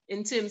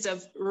in terms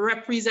of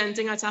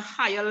representing at a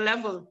higher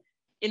level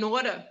in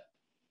order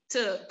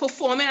to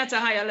perform at a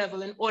higher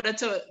level, in order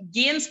to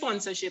gain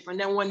sponsorship. And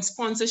then when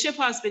sponsorship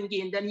has been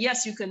gained, then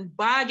yes, you can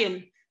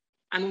bargain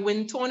and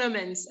win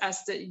tournaments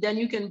then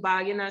you can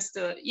bargain as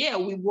to, yeah,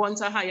 we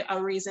want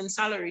a raise in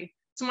salary.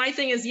 So my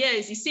thing is, yeah,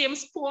 it's the same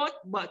sport,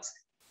 but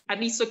at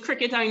least for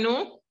cricket, I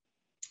know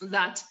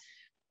that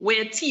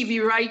where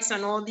TV rights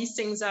and all these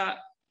things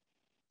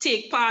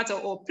take part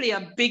or play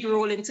a big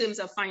role in terms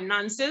of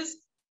finances,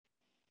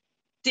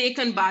 they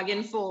can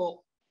bargain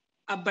for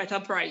a better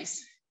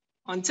price.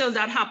 Until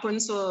that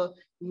happens for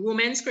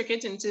women's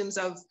cricket in terms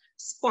of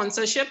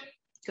sponsorship,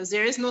 because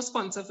there is no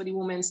sponsor for the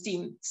women's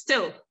team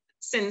still.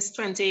 Since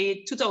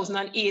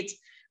 2008,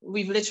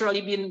 we've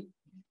literally been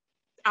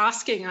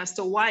asking as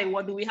to why,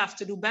 what do we have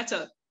to do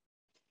better?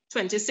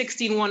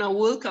 2016 won a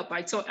World Cup.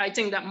 I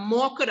think that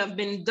more could have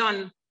been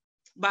done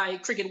by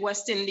Cricket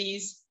West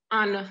Indies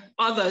and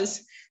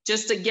others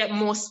just to get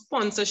more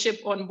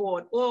sponsorship on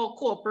board, or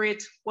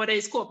corporate, whether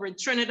it's corporate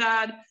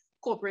Trinidad,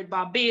 corporate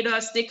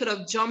Barbados, they could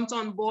have jumped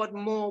on board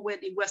more where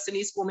the West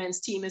Indies women's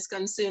team is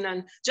concerned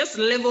and just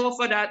live off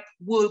of that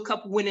World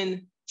Cup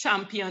winning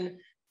champion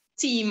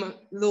team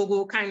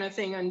logo kind of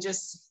thing and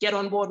just get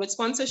on board with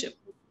sponsorship.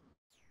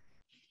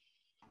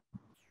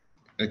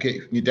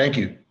 Okay, thank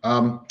you.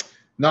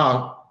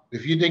 Now,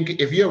 if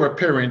you're a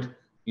parent,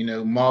 you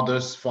know,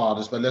 mothers,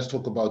 fathers, but let's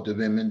talk about the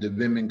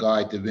women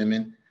guide the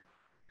women.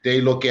 They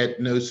look at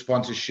no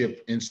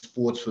sponsorship in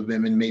sports for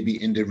women,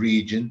 maybe in the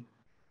region.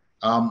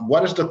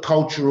 What is the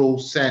cultural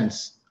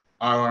sense?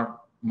 Are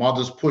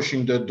mothers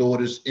pushing their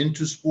daughters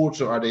into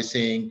sports, or are they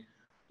saying,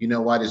 you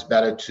know what, it's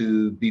better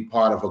to be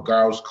part of a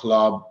girls'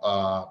 club?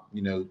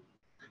 You know,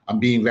 I'm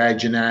being very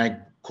generic,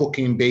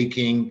 cooking,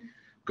 baking,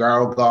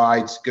 girl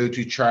guides, go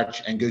to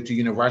church and go to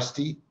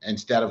university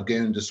instead of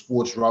going the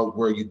sports route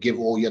where you give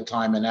all your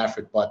time and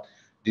effort, but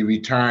the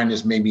return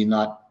is maybe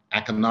not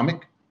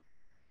economic?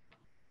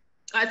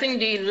 I think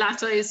the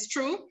latter is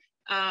true.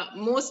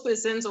 Most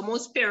persons or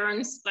most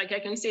parents, like I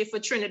can say for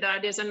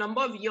Trinidad, there's a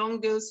number of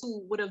young girls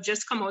who would have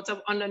just come out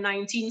of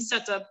under-19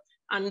 setup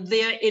and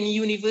they're in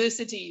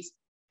universities.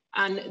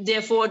 And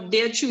therefore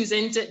they're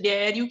choosing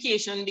their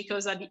education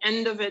because at the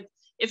end of it,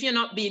 if you're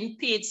not being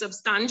paid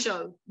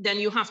substantial, then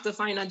you have to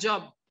find a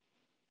job.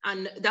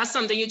 And that's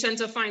something you tend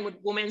to find with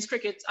women's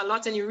cricket a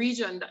lot in the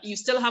region, that you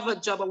still have a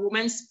job, a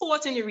women's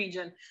sport in the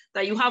region,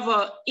 that you have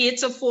a 8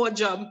 to 4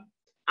 job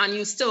and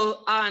you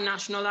still are a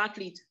national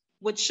athlete,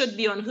 which should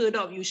be unheard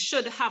of. You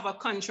should have a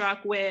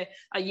contract where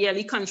a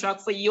yearly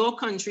contract for your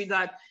country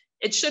that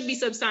it should be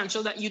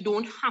substantial, that you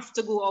don't have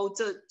to go out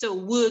to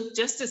work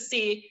just to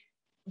say,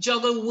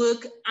 juggle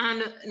work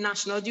and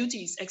national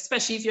duties,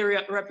 especially if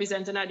you're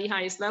representing at the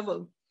highest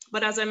level.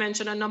 But as I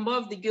mentioned, a number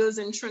of the girls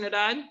in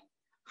Trinidad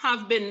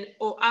have been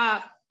or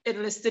are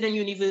enlisted in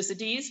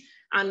universities,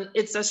 and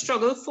it's a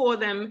struggle for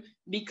them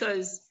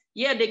because,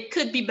 yeah, they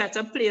could be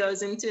better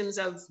players in terms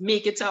of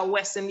make it to a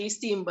West Indies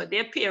team, but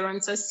their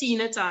parents are seeing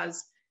it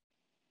as,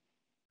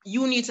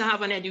 you need to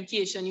have an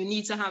education, you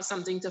need to have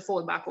something to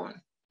fall back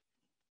on.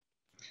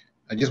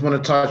 I just want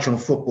to touch on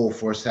football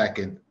for a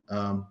second.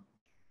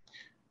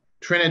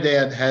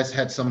 Trinidad has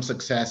had some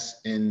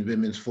success in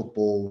women's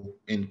football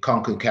in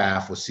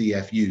CONCACAF or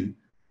CFU,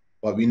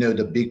 but we know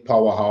the big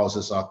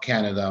powerhouses are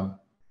Canada,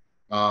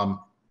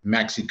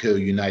 Mexico,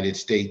 United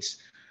States.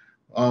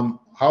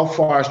 How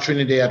far is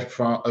Trinidad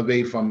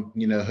away from,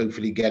 you know,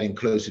 hopefully getting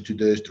closer to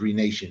those 3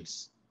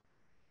 nations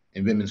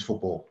in women's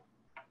football?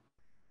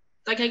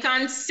 Like, I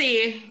can't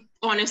say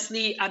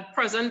honestly at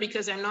present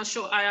because I'm not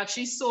sure. I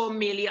actually saw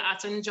Maylie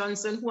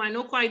Atton-Johnson, who I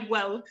know quite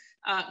well,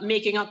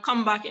 making a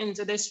comeback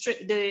into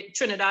the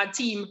Trinidad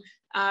team.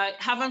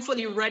 Haven't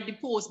fully read the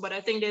post, but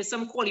I think there's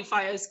some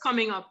qualifiers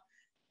coming up.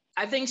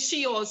 I think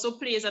she also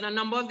plays, and a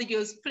number of the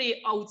girls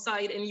play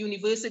outside in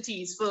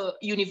universities, for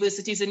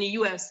universities in the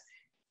US.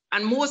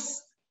 And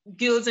most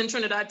girls in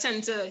Trinidad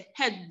tend to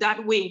head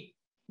that way.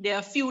 There are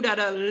a few that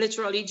are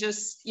literally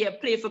just,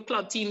 play for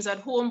club teams at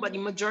home, but the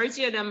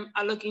majority of them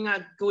are looking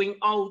at going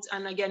out.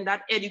 And again,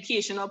 that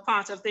educational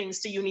part of things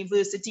to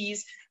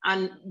universities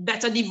and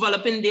better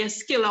developing their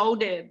skill out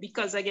there,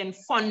 because again,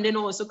 funding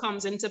also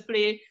comes into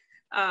play.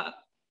 I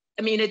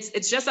mean,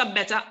 it's just a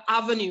better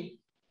avenue.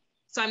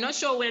 So I'm not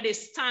sure where they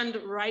stand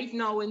right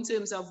now in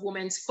terms of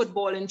women's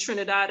football in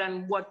Trinidad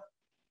and what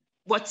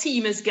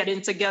team is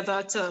getting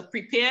together to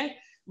prepare.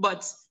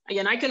 But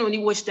again, I can only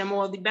wish them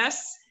all the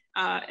best.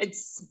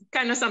 It's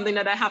kind of something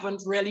that I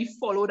haven't really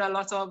followed a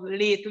lot of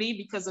lately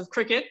because of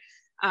cricket.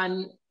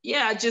 And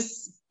yeah, I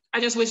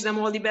just wish them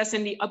all the best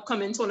in the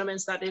upcoming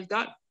tournaments that they've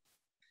got.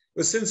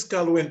 Well, since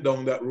Carl went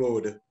down that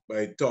road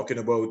by talking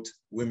about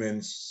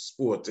women's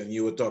sport, and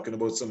you were talking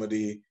about some of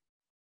the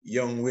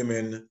young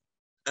women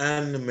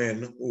and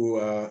men who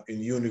are in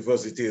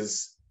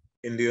universities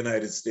in the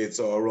United States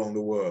or around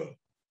the world,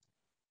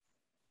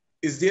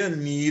 is there a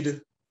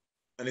need,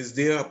 and is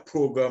there a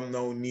program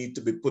now need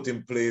to be put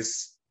in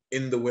place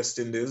in the West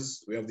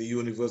Indies? We have the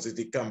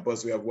university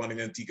campus, we have one in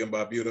Antigua and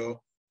Barbuda,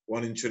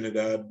 one in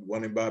Trinidad,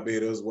 one in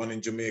Barbados, one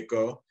in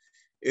Jamaica.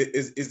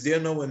 Is there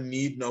now a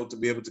need now to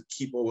be able to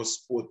keep our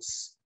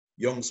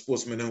young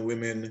sportsmen and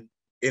women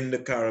in the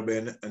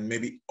Caribbean and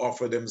maybe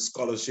offer them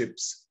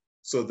scholarships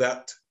so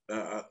that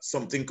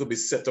something could be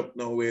set up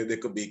now where they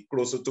could be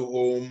closer to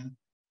home,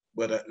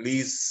 but at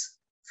least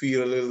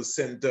feel a little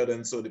centered,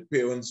 and so the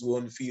parents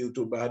won't feel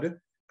too bad?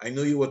 I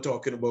know you were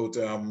talking about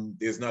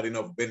there's not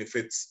enough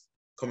benefits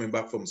coming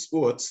back from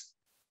sports,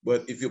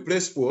 but if you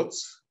play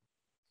sports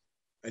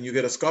and you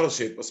get a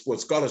scholarship, a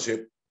sports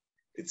scholarship,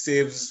 it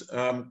saves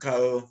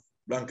Cal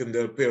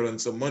Blankendale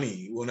parents some money.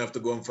 You won't have to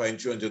go and find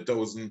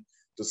 $200,000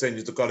 to send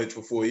you to college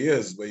for 4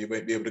 years, but you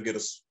might be able to get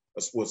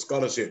a sports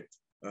scholarship.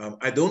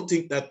 I don't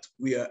think that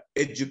we are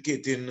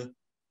educating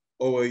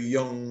our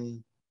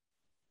young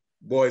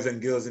boys and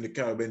girls in the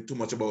Caribbean too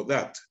much about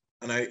that.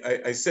 And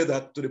I said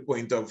that to the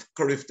point of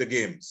Carifta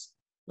Games.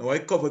 Now, I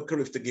covered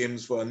Carifta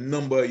Games for a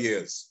number of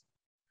years.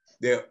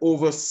 There are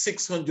over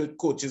 600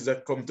 coaches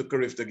that come to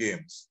Carifta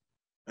Games,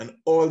 and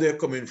all they're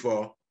coming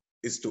for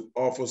is to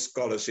offer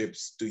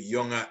scholarships to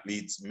young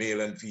athletes,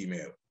 male and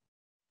female.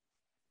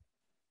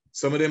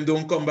 Some of them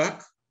don't come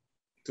back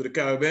to the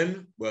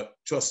Caribbean, but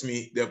trust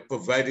me, they're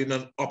providing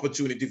an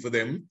opportunity for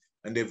them,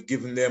 and they've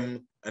given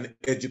them an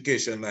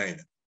education line.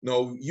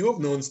 Now, you have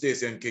known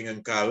Stacy-Ann King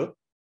and Cal,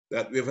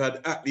 that we've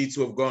had athletes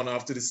who have gone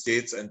off to the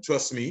States, and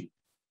trust me,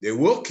 they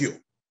work you.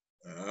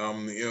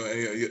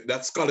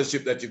 That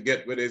scholarship that you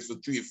get, whether it's for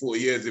 3 or 4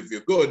 years, if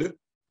you're good,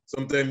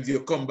 sometimes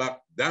you come back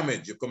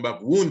damaged, you come back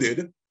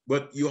wounded,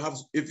 but you have,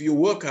 if you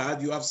work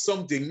hard, you have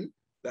something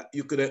that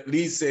you could at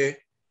least say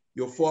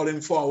you're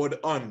falling forward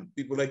on.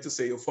 People like to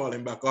say you're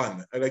falling back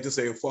on. I like to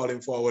say you're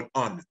falling forward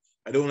on.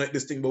 I don't like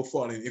this thing about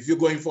falling. If you're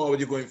going forward,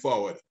 you're going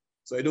forward.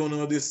 So I don't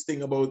know this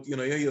thing about, you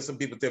hear some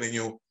people telling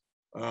you,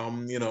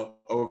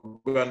 our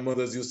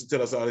grandmothers used to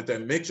tell us all the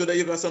time, make sure that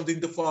you got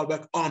something to fall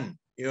back on.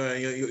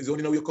 It's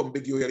only now you come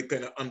big, you really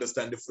kind of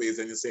understand the phrase,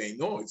 and you're saying,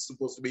 no, it's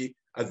supposed to be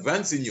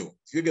advancing you.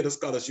 If you get a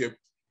scholarship,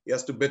 it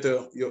has to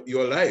better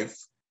your life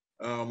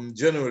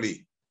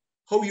generally.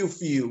 How you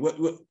feel,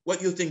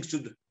 what you think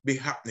should be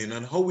happening,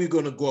 and how we're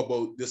going to go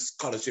about this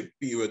scholarship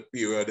period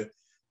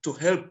to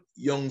help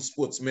young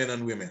sportsmen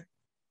and women?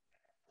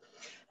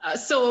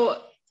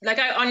 So I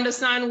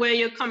understand where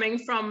you're coming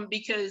from,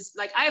 because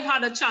I've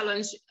had a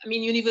challenge. I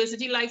mean,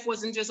 university life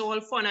wasn't just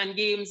all fun and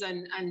games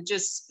and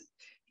just,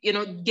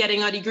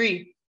 getting a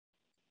degree.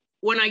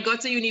 When I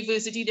got to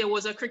university, there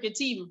was a cricket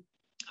team.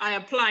 I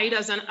applied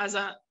as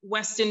a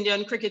West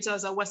Indian cricketer,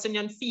 as a West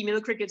Indian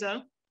female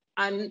cricketer.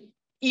 And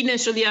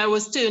initially I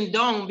was turned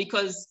down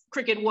because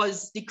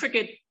the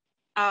cricket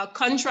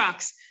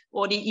contracts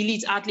or the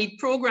elite athlete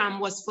program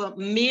was for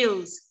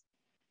males.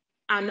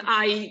 And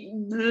I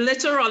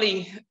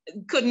literally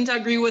couldn't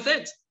agree with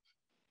it.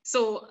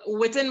 So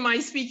within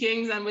my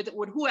speakings and with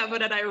whoever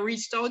that I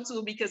reached out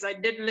to, because I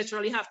did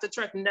literally have to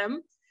threaten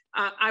them,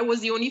 I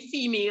was the only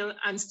female,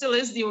 and still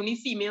is the only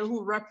female,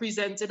 who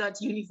represented at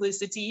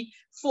university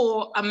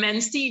for a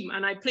men's team.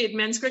 And I played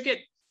men's cricket.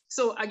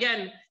 So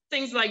again,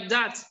 things like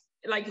that,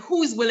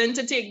 who's willing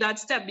to take that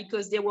step?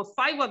 Because there were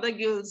 5 other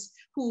girls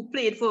who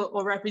played for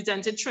or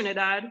represented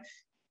Trinidad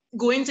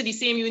going to the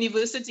same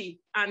university.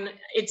 And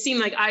it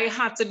seemed like I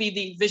had to be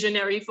the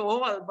visionary for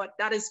all, but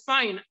that is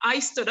fine. I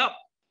stood up,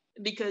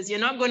 because you're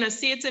not going to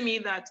say to me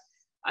that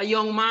a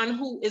young man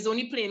who is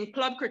only playing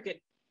club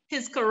cricket,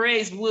 his career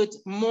is worth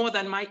more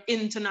than my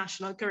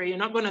international career. You're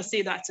not going to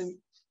say that to me.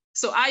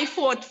 So I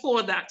fought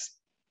for that.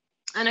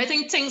 And I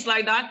think things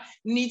like that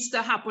needs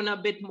to happen a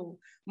bit more.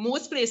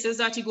 Most places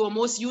that you go,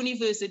 most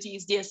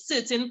universities, there are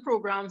certain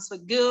programs for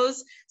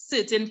girls,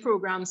 certain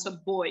programs for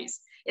boys.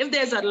 If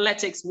there's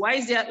athletics, why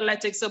is there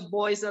athletics for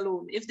boys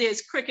alone? If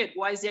there's cricket,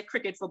 why is there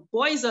cricket for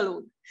boys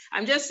alone?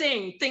 I'm just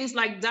saying things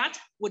like that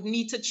would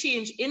need to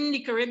change in the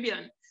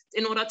Caribbean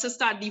in order to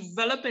start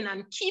developing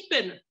and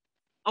keeping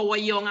our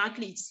young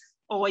athletes,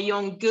 our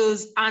young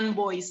girls and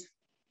boys.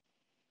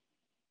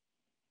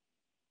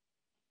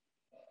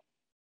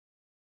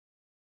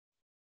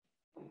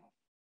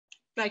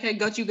 I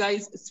got you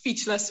guys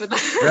speechless with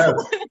that.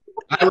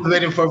 Yeah. I was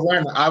waiting for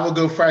one. I will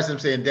go first. I'm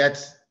saying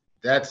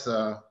that's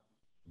a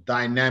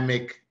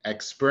dynamic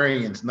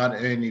experience, not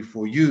only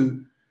for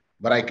you,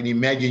 but I can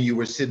imagine you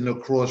were sitting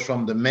across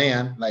from the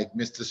man like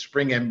Mr.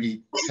 Spring and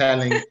be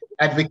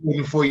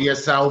advocating for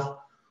yourself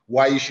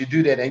why you should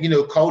do that.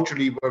 And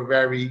culturally we're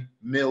very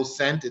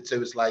male-centered,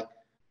 so it's like,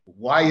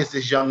 why is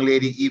this young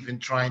lady even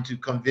trying to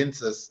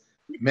convince us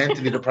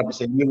mentally they'll probably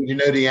say, you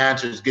know, the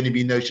answer is going to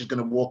be no. She's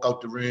going to walk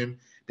out the room.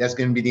 That's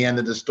going to be the end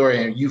of the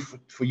story. And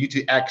for you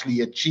to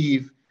actually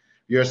achieve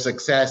your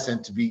success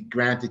and to be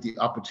granted the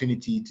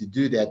opportunity to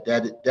do that,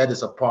 that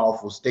is a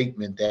powerful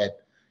statement. That,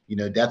 you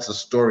know, that's a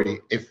story.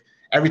 If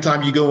every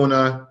time you go on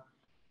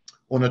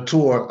a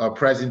tour, a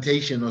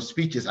presentation or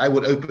speeches, I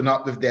would open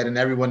up with that, and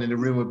everyone in the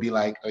room would be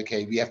like,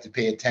 okay, we have to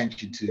pay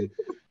attention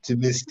to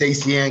Miss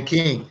Stacy-Ann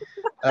King.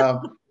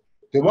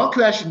 The one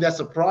question that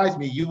surprised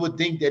me, you would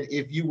think that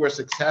if you were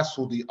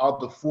successful, the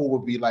other four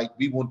would be like,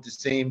 we want the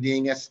same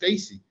thing as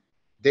Stacy.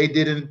 They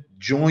didn't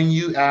join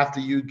you after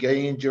you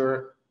gained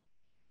your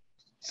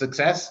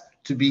success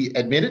to be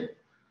admitted?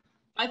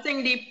 I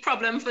think the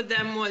problem for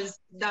them was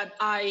that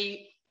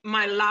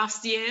my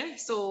last year,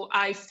 so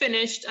I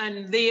finished,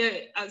 and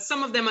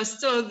some of them are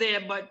still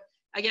there, but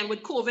again,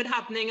 with COVID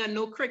happening and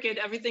no cricket,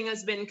 everything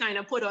has been kind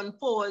of put on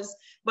pause.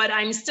 But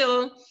I'm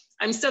still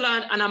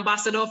an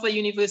ambassador for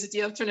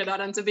University of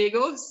Trinidad and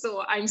Tobago,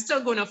 so I'm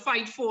still going to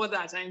fight for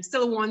that. I'm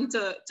still want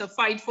to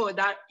fight for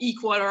that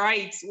equal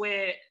rights,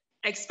 where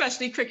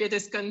especially cricket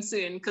is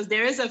concerned, because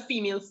there is a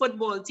female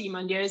football team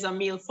and there is a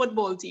male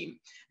football team.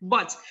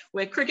 But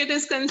where cricket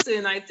is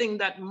concerned, I think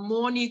that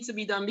more needs to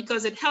be done,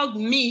 because it helped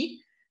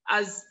me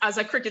as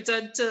a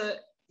cricketer to,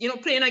 you know,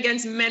 playing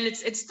against men,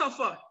 it's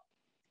tougher.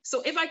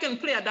 So if I can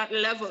play at that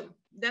level,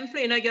 then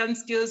playing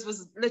against girls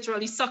was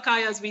literally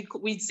Sakai, as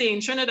we'd say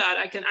in Trinidad.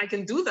 I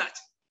can do that.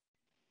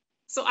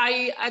 So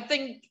I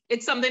think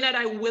it's something that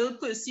I will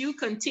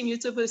continue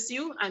to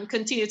pursue, and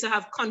continue to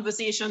have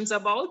conversations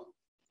about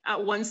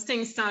once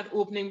things start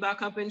opening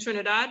back up in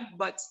Trinidad.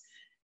 But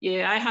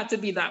yeah, I had to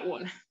be that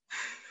one.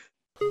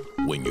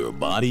 When your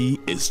body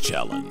is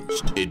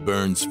challenged, it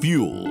burns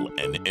fuel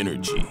and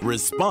energy.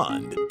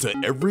 Respond to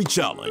every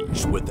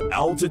challenge with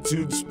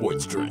Altitude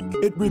Sports Drink.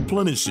 It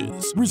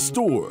replenishes,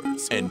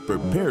 restores, and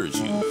prepares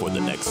you for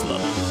the next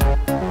level.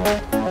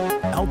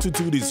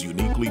 Altitude is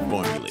uniquely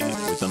formulated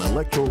with an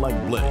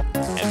electrolyte blend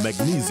and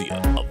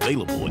magnesia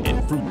available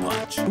in fruit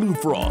punch, blue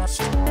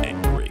frost,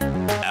 and grape.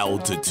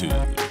 Altitude.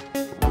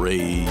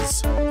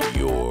 Raise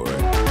your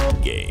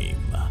game.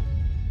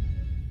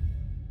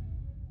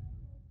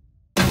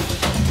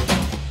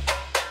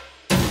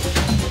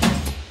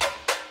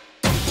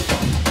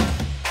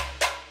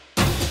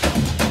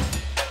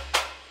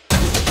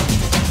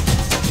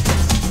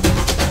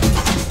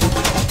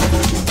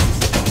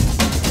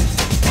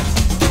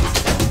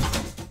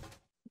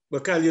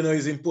 But Cal, you know,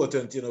 is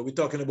important. You know, we're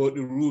talking about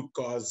the root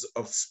cause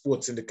of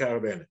sports in the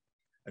Caribbean.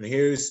 And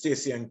here is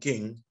Stacy-Ann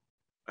King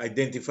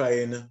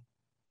identifying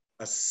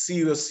a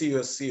serious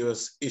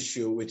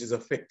issue which is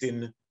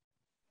affecting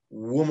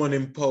woman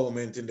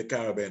empowerment in the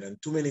Caribbean. And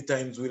too many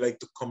times we like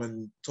to come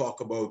and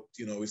talk about,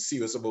 you know, we're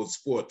serious about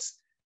sports.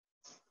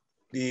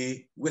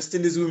 The West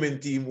Indies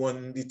women team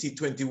won the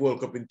T20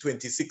 World Cup in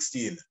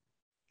 2016.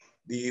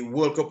 The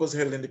World Cup was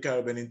held in the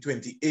Caribbean in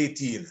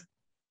 2018.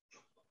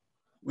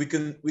 We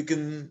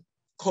can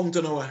count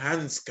on our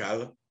hands,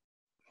 Cal,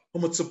 how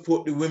much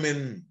support the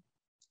women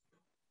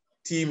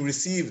team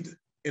received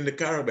in the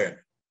Caribbean.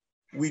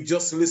 We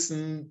just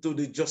listened to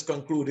the just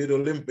concluded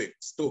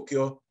Olympics,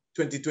 Tokyo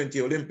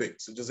 2020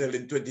 Olympics, which was held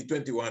in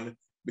 2021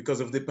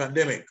 because of the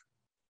pandemic.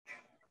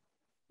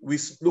 We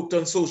looked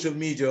on social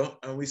media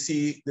and we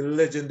see the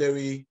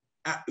legendary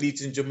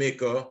athletes in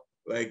Jamaica,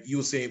 like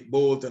Usain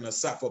Bolt and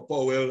Asafa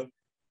Powell,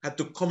 had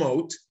to come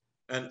out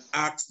and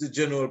ask the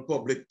general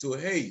public to,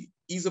 hey,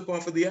 ease up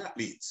for the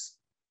athletes,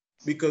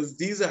 because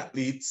these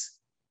athletes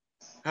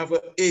have an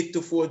 8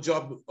 to 4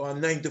 job or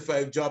 9 to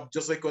 5 job,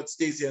 just like what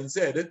Stacy-Ann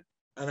said,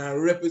 and are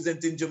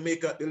representing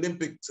Jamaica at the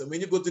Olympics. And when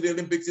you go to the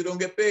Olympics, you don't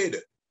get paid.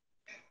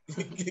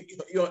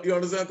 you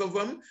understand where I come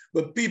from?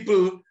 But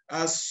people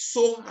are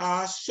so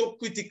harsh, so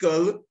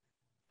critical,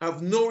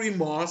 have no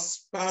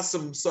remorse, pass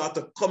some sort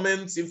of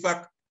comments. In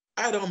fact,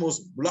 I'd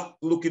almost block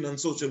looking on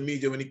social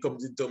media when it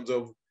comes in terms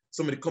of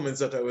some of the comments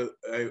that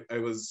I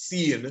was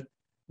seeing,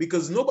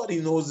 because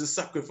nobody knows the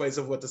sacrifice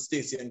of what a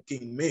Stacy-Ann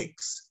King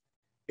makes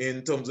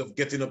in terms of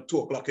getting up 2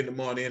 o'clock in the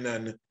morning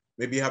and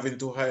maybe having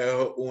to hire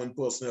her own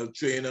personal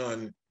trainer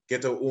and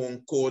get her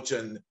own coach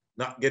and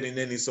not getting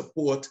any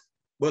support.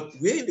 But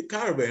we're in the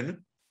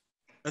Caribbean,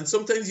 and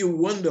sometimes you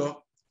wonder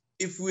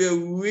if we're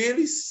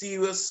really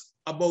serious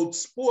about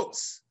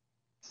sports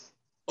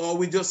or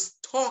we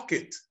just talk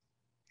it.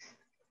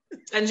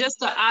 And just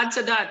to add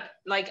to that,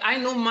 like, I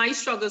know my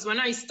struggles when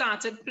I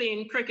started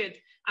playing cricket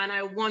and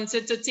I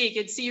wanted to take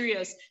it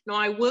serious. Now,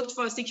 I worked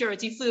for a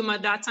security firm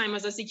at that time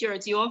as a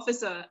security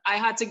officer. I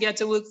had to get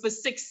to work for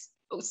 6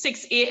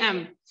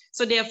 a.m.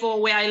 So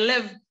therefore, where I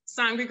live,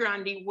 Sangre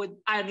Grande,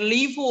 I'd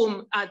leave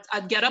home,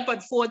 I'd get up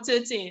at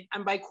 4:30,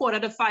 and by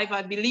 4:45,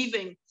 I'd be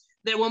leaving.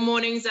 There were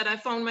mornings that I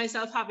found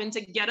myself having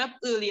to get up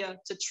earlier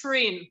to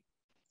train,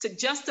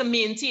 just to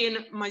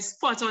maintain my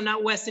spot on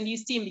that West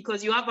Indies team,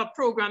 because you have a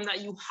program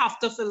that you have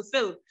to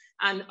fulfill.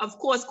 And of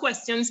course,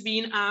 questions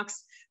being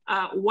asked,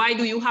 why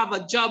do you have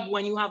a job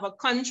when you have a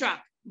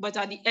contract? But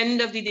at the end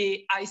of the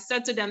day, I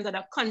said to them that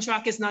a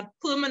contract is not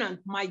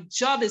permanent. My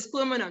job is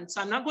permanent. So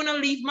I'm not going to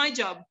leave my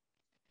job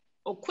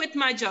or quit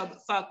my job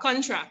for a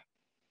contract.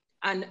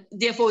 And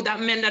therefore that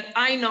meant that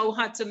I now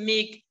had to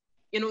make,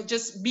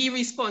 just be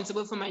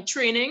responsible for my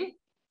training,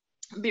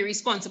 be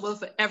responsible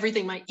for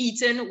everything, my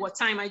eating, what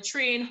time I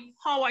train,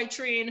 how I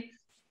train,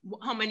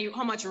 how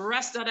much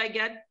rest that I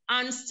get,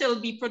 and still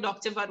be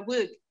productive at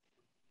work.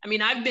 I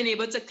mean, I've been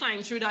able to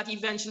climb through that.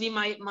 Eventually,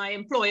 my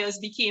employers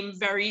became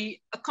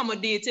very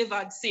accommodative,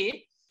 I'd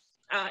say,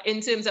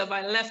 in terms of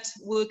I left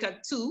work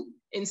at 2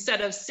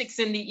 instead of 6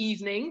 in the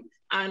evening,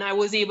 and I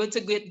was able to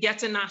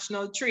get a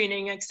national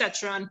training,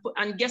 etc.,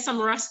 and get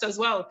some rest as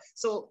well.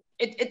 So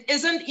it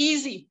isn't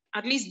easy.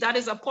 At least that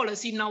is a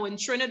policy now in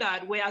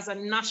Trinidad, where as a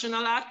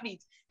national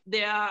athlete,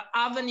 there are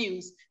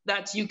avenues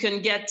that you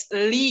can get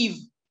leave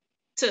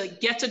to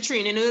get to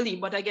training early.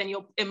 But again,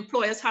 your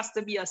employers has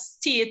to be a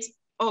state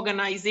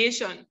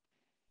organization.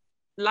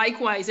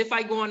 Likewise, if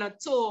I go on a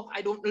tour,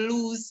 I don't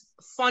lose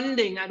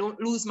funding, I don't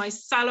lose my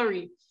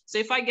salary. So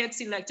if I get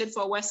selected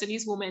for a West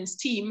Indies women's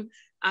team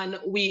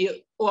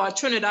or a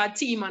Trinidad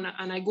team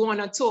and I go on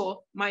a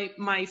tour,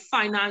 my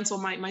finance or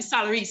my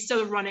salary is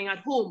still running at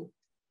home.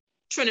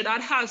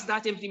 Trinidad has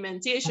that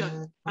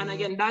implementation. And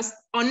again, that's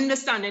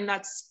understanding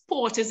that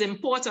sport is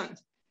important.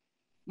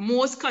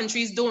 Most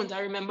countries don't. I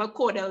remember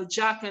Cordell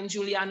Jack and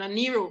Juliana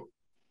Nero,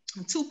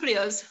 2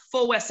 players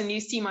for West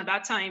Indies team at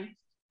that time,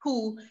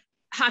 who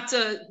had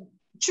to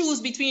choose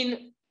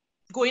between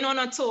going on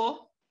a tour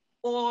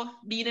or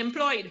being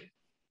employed.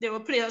 There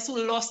were players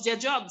who lost their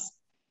jobs.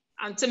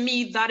 And to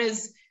me,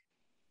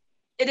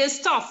 it is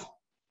tough.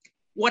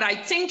 What I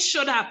think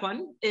should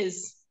happen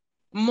is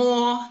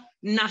more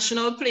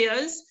national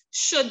players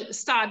should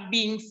start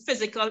being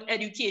physical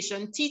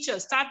education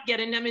teachers, start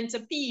getting them into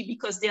PE,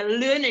 because they're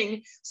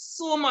learning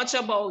so much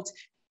about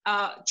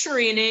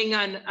training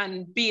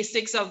and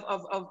basics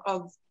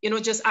of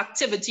just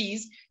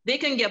activities. They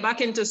can get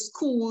back into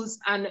schools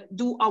and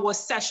do our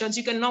sessions.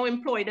 You can now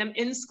employ them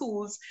in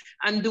schools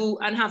and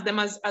have them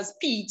as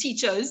PE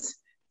teachers,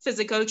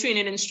 physical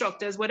training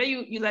instructors, whether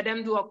you let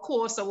them do a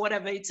course or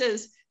whatever it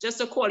is, just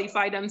to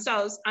qualify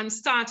themselves, and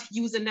start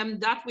using them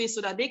that way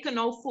so that they can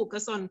now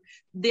focus on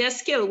their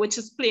skill, which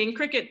is playing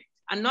cricket,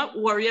 and not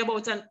worry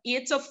about an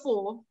 8 to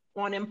 4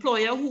 or an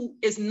employer who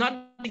is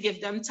not to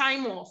give them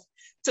time off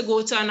to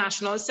go to a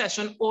national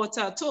session or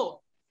to a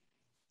tour.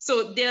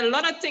 So there are a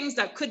lot of things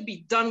that could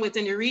be done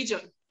within the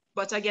region.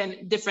 But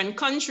again, different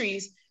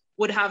countries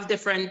would have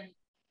different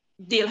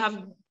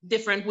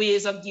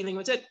ways of dealing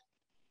with it.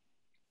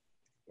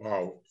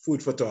 Wow,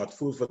 food for thought,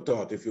 food for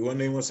thought. If you're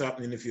wondering what's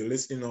happening, if you're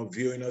listening or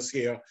viewing us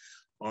here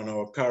on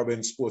our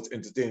Caribbean Sports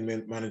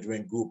Entertainment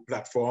Management Group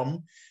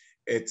platform,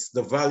 it's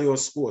the Value of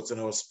Sports, and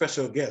our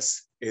special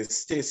guest is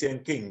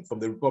Stacy-Ann King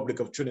from the Republic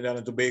of Trinidad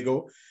and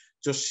Tobago,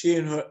 just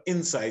sharing her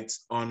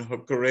insights on her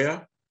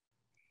career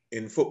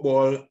in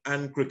football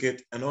and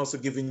cricket, and also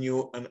giving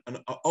you an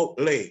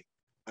outlay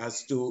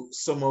as to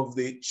some of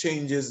the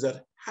changes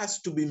that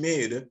has to be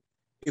made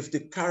if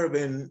the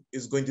Caribbean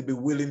is going to be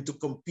willing to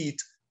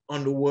compete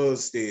on the world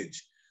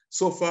stage.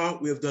 So far,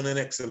 we have done an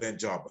excellent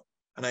job.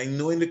 And I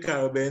know in the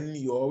Caribbean,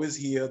 you always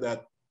hear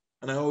that,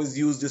 and I always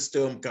use this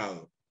term,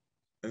 Carl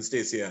and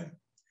Stacy-Ann,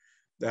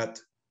 that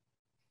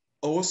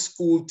our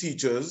school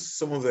teachers,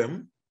 some of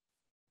them,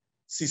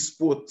 see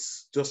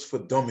sports just for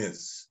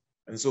dummies.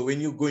 And so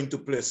when you're going to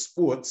play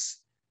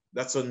sports,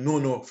 that's a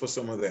no-no for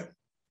some of them.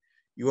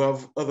 You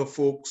have other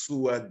folks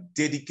who are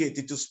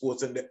dedicated to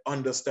sports and they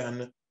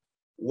understand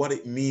what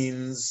it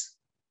means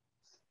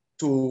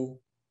to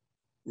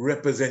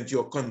represent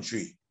your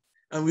country.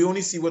 And we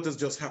only see what has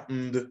just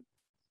happened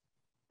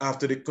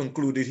after the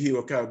concluded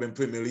Hero Caribbean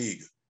Premier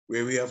League,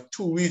 where we have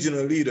 2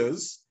 regional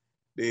leaders,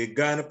 the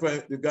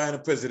Guyana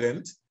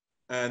president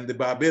and the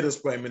Barbados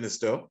Prime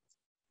Minister,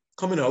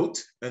 coming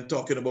out and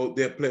talking about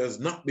their players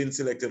not being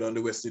selected on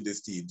the West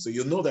Indies team. So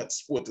you know that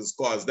sport has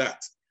caused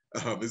that.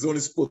 It's only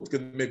sport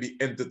can maybe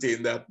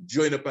entertain that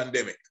during a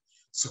pandemic.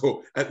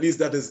 So at least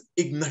that has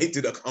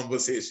ignited a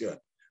conversation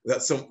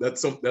that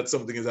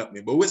something is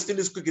happening. But West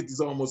Indies cricket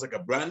is almost like a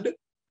brand,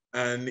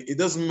 and it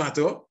doesn't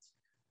matter.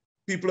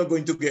 People are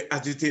going to get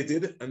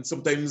agitated, and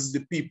sometimes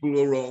the people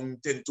around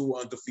tend to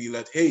want to feel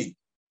that, hey,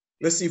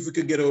 let's see if we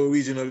can get our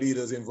regional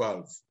leaders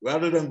involved.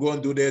 Rather than go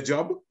and do their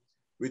job,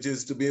 which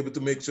is to be able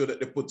to make sure that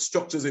they put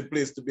structures in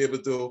place to be able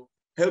to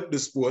help the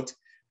sport,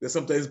 they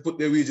sometimes put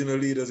their regional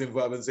leaders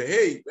involved and say,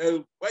 hey,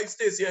 well, why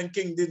Stacy-Ann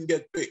King didn't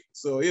get picked?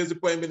 So here's the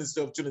Prime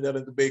Minister of Trinidad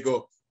and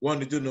Tobago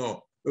wanted to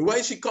know, but why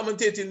is she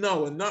commentating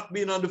now and not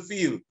being on the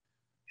field?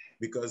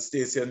 Because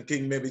Stacy-Ann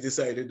King maybe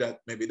decided that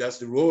maybe that's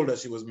the role that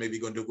she was maybe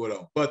going to go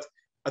down. But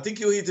I think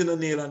you're hitting a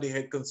nail on the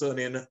head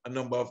concerning a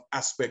number of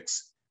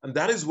aspects. And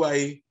that is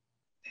why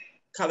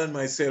Cal and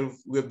myself,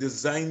 we have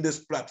designed this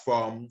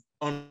platform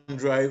on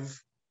Drive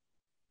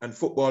and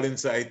Football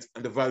Insight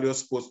and the Value of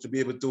Sports to be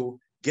able to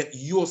get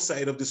your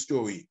side of the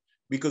story,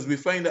 because we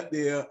find that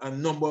there are a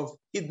number of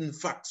hidden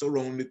facts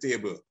around the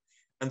table.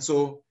 And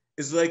so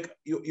it's like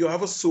you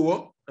have a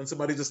sore and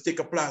somebody just take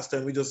a plaster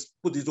and we just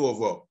put it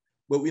over.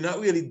 But we're not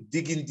really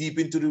digging deep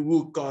into the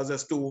root cause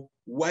as to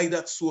why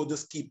that sore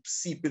just keeps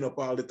seeping up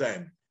all the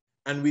time.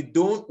 and we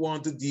don't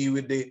want to deal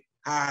with the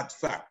hard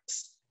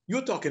facts.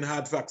 You're talking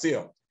hard facts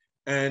here.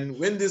 And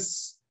when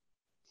this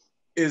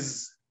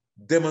is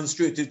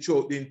demonstrated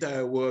throughout the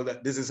entire world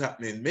that this is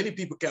happening, many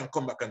people can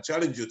come back and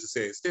challenge you to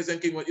say, Stacy-Ann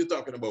King, what you're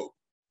talking about?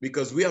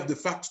 Because we have the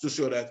facts to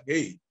show that,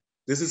 hey,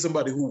 this is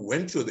somebody who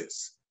went through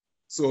this.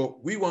 So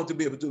we want to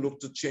be able to look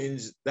to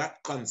change that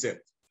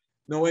concept.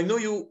 Now, I know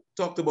you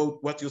talked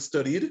about what you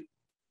studied.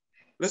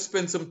 Let's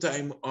spend some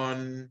time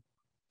on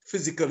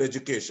physical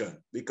education,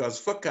 because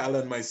for Carl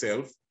and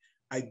myself,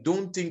 I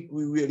don't think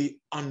we really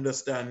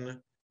understand.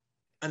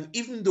 And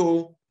even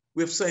though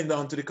we've signed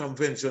on to the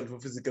Convention for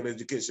Physical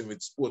Education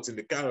with Sports in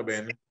the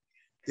Caribbean,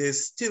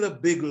 there's still a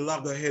big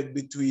loggerhead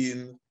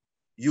between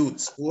youth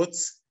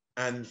sports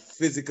and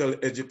physical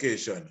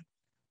education.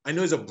 I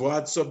know it's a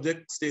broad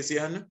subject,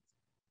 Stacy-Ann,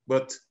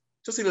 but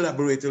just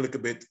elaborate a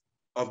little bit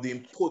of the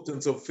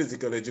importance of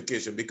physical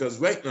education, because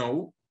right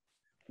now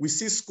we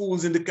see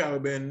schools in the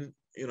Caribbean,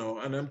 you know,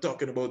 and I'm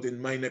talking about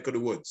in my neck of the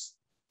woods.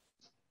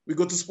 We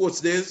go to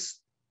sports days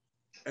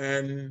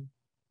and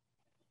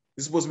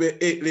it's supposed to be an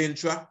 8-lane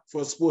track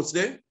for a sports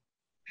day.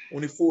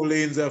 Only 4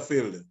 lanes are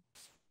filled.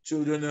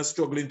 Children are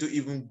struggling to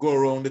even go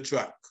around the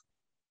track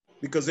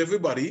because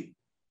everybody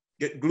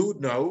get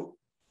glued now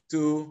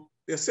to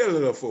their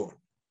cellular phone.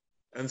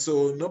 And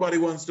so nobody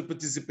wants to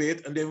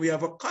participate. And then we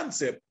have a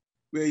concept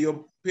where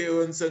your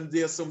parents and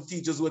there's some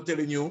teachers who are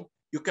telling you,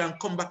 you can't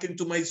come back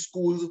into my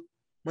school,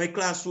 my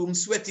classroom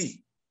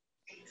sweaty.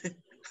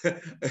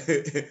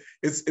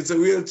 It's a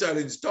real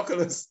challenge. Talk to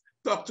us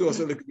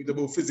a little bit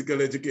about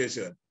physical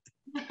education.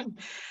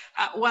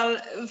 Well,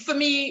 for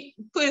me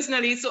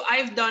personally, so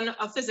I've done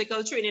a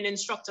physical training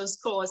instructor's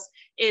course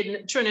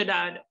in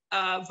Trinidad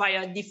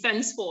via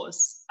Defense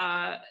Force.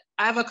 I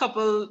have a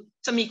couple,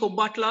 Tamiko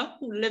Butler,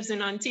 who lives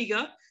in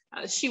Antigua.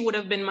 She would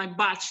have been my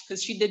batch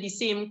because she did the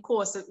same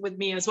course with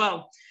me as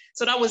well.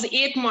 So that was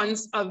 8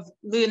 months of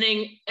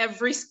learning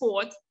every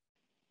sport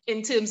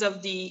in terms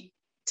of the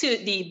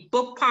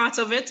book part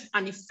of it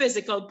and the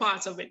physical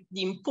part of it,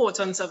 the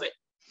importance of it.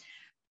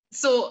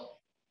 So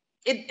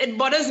it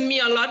bothers me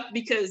a lot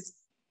because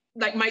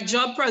like my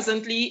job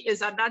presently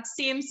is at that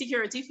same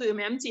security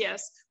firm,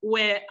 MTS,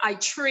 where I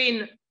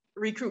train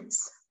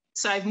recruits.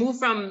 So I've moved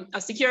from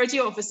a security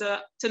officer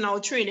to now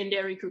training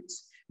their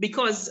recruits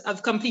because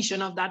of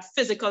completion of that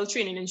physical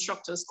training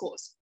instructor's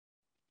course.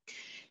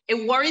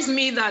 It worries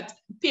me that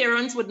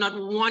parents would not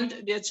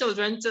want their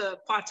children to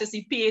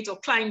participate or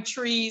climb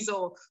trees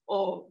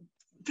or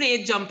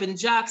play jumping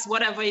jacks,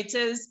 whatever it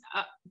is.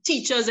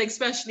 Teachers,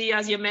 especially,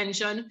 as you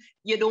mentioned,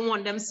 you don't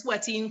want them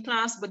sweaty in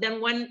class, but then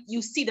when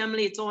you see them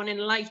later on in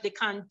life, they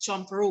can't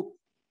jump rope.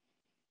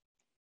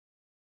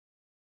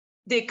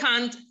 They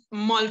can't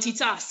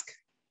multitask.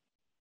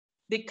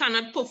 They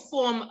cannot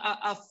perform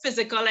a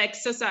physical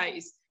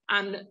exercise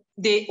and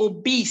they're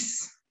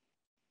obese.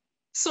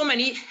 So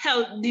many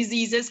health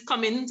diseases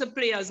come into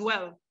play as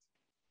well.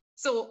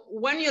 So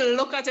when you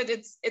look at it,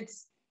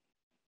 it's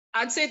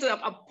I'd say it's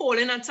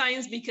appalling at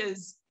times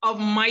because of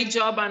my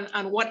job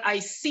and what I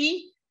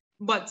see,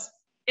 but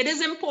it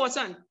is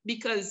important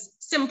because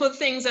simple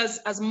things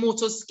as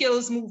motor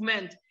skills,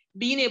 movement,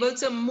 being able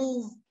to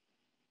move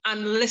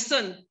and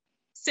listen,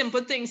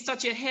 simple things,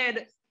 touch your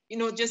head, you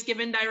know, just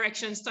giving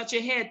directions, touch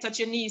your head, touch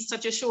your knees,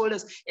 touch your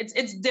shoulders.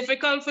 It's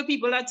difficult for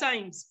people at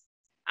times.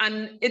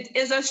 And it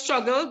is a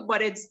struggle,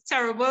 but it's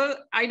terrible.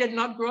 I did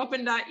not grow up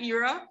in that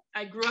era.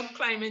 I grew up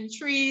climbing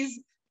trees,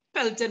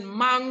 pelting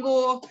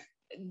mango,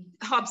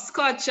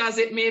 hopscotch as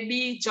it may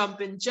be,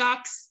 jumping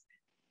jacks.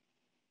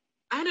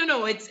 I don't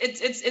know,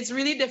 it's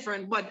really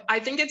different, but I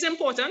think it's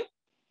important.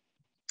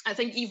 I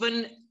think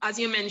even as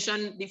you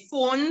mentioned, the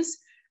phones,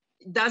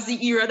 that's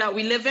the era that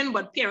we live in,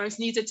 but parents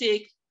need to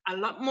take a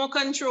lot more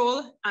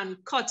control and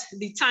cut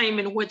the time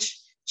in which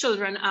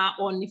children are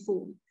on the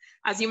phone.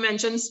 As you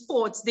mentioned,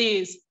 sports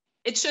days,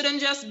 it shouldn't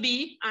just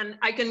be, and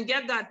I can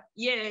get that,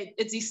 yeah,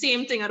 it's the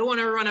same thing. I don't want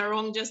to run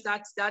around just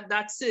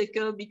that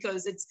circle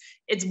because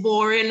it's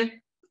boring.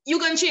 You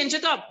can change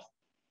it up.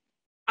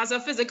 As a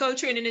physical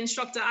training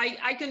instructor,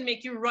 I can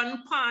make you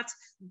run part,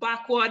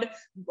 backward,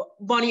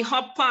 bunny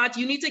hop part.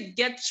 You need to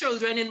get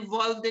children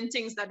involved in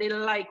things that they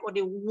like or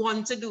they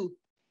want to do.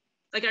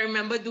 Like I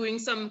remember doing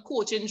some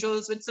coaching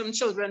drills with some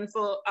children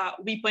for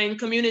Weeper in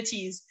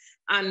communities,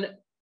 and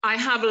I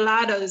have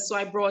ladders, so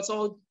I brought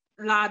all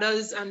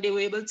ladders and they were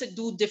able to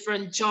do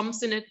different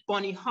jumps in it,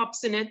 bunny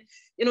hops in it,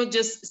 you know,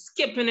 just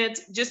skipping it,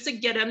 just to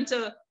get them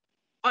to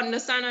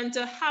understand and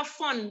to have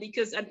fun,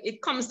 because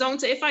it comes down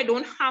to if I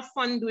don't have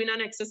fun doing an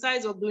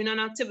exercise or doing an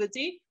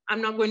activity,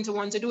 I'm not going to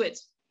want to do it.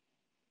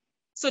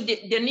 So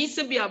there needs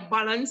to be a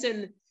balance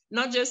in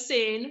not just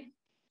saying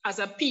as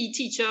a PE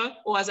teacher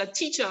or as a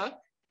teacher,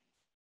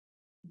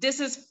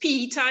 this is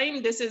PE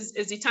time, this is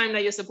the time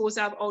that you're supposed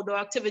to have outdoor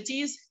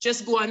activities,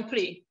 just go and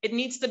play. It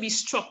needs to be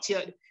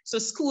structured. So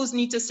schools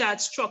need to start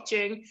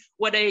structuring,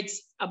 whether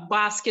it's a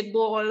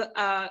basketball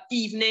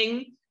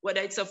evening,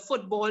 whether it's a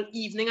football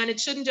evening, and it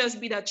shouldn't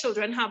just be that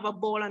children have a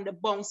ball and they're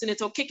bouncing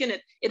it or kicking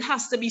it. It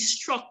has to be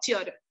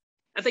structured.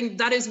 I think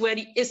that is where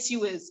the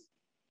issue is.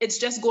 it's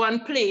just go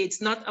and play.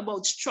 It's not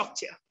about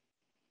structure.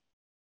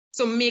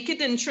 So make it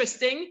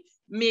interesting,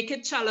 make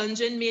it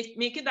challenging,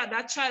 make it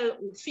that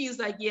child feels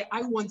like, yeah,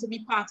 I want to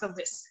be part of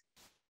this.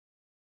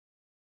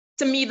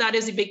 To me, that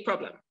is a big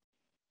problem.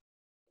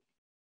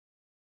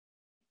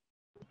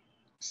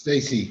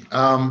 Stacy,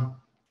 having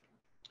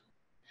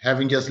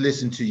just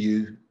listened to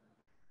you,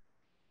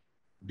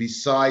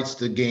 besides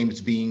the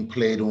games being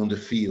played on the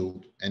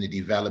field and the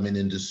development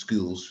in the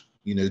schools,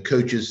 you know,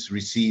 coaches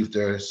receive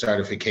their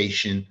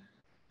certification.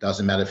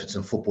 Doesn't matter if it's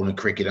in football and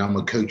cricket. I'm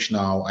a coach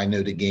now. I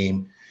know the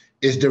game.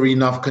 Is there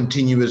enough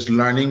continuous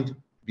learning?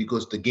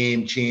 Because the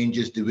game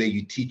changes, the way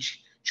you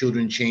teach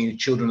children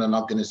change. Children are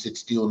not going to sit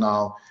still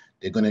now.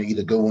 They're going to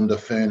either go on the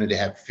phone or they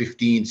have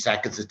 15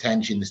 seconds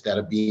attention instead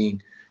of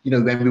being, you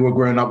know, when we were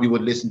growing up, we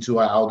would listen to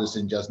our elders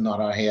and just nod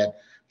our head.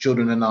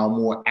 Children are now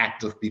more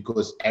active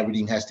because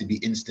everything has to be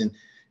instant.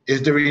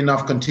 Is there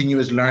enough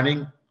continuous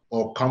learning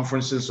or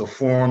conferences or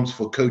forums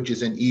for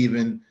coaches and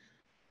even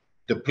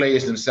the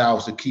players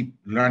themselves to keep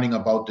learning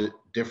about the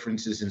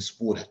differences in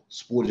sport?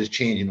 Sport is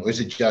changing. Or is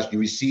it just you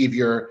receive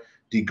your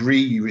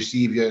degree, you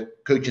receive your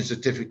coaching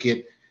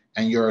certificate,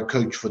 and you're a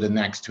coach for the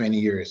next 20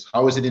 years?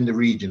 How is it in the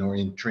region or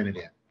in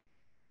Trinidad?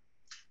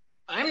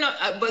 I'm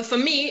not, but for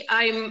me,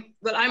 I'm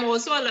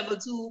also a level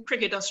 2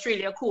 Cricket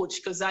Australia coach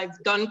because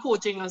I've done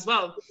coaching as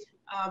well.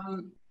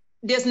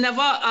 There's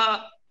never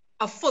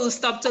a full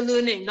stop to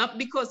learning, not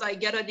because I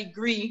get a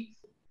degree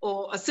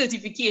or a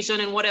certification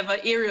in whatever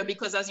area,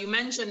 because as you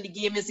mentioned, the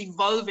game is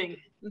evolving.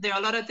 There are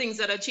a lot of things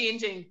that are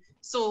changing.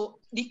 So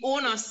the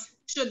onus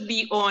should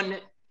be on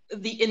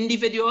the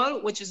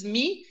individual, which is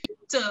me,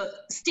 to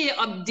stay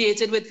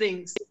updated with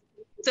things,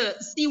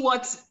 to see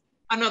what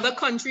another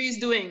country is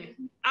doing.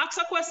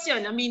 Ask a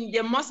question. I mean,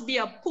 there must be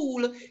a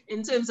pool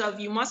in terms of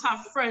you must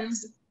have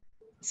friends.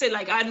 Say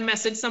like I'd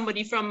message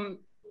somebody from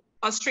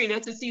Australia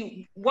to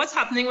see what's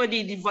happening with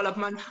the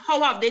development.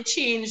 How have they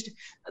changed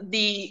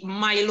the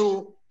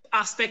Milo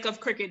aspect of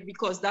cricket,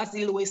 because that's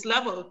the lowest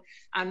level.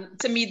 And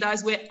to me,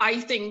 that's where I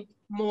think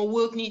more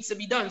work needs to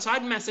be done. So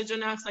I'd message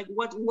and ask like,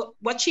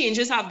 what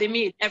changes have they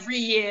made? Every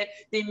year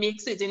they make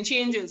certain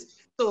changes.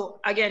 So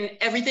again,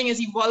 everything is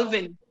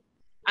evolving.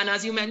 And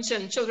as you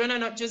mentioned, children are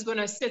not just going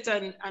to sit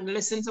and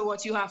listen to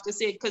what you have to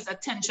say, because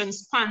attention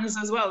spans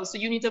as well. So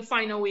you need to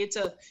find a way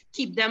to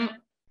keep them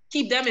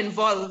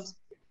involved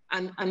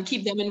and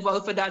keep them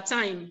involved for that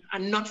time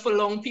and not for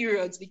long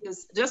periods,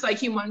 because just like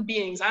human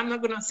beings, I'm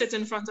not going to sit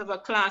in front of a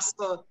class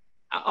for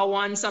a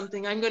one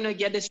something. I'm going to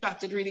get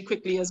distracted really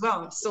quickly as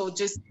well. So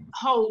just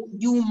how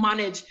you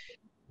manage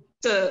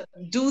to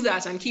do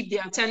that and keep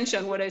their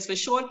attention, whether it's for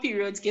short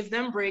periods, give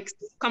them breaks,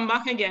 come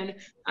back again,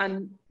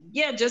 and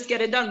yeah, just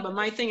get it done. But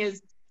my thing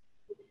is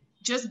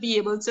just be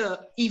able to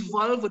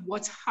evolve with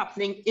what's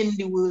happening in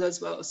the world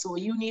as well. So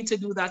you need to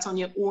do that on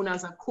your own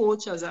as a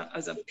coach, as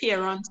a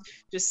parent,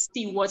 just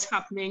see what's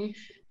happening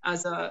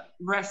as a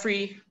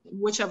referee,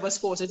 whichever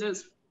sport it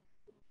is.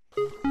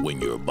 When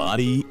your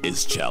body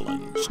is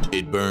challenged,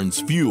 it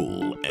burns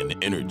fuel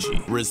and energy.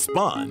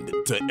 Respond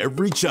to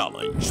every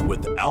challenge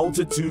with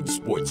Altitude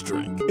Sports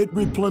Drink. It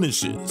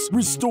replenishes,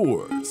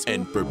 restores,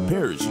 and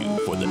prepares you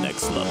for the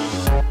next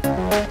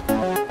level.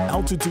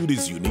 Altitude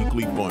is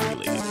uniquely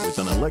formulated with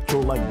an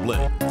electrolyte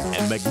blend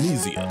and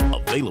magnesium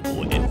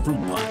available in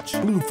fruit punch,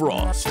 blue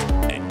frost,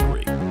 and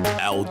grape.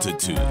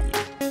 Altitude.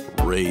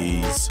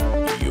 Raise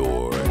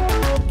your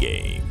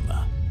game.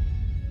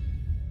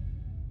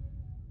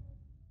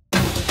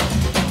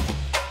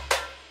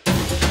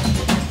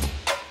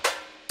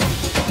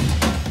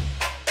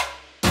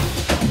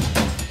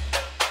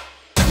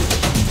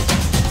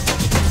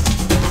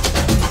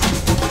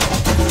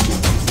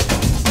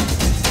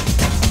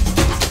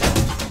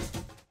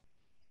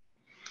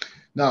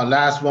 Now,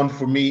 last one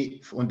for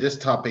me on this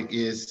topic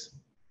is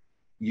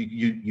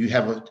you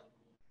have an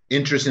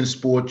interest in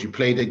sport, you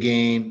play the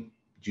game,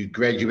 you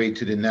graduate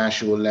to the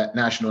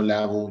national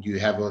level, you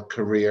have a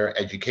career,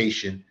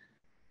 education.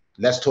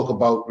 Let's talk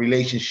about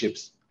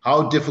relationships.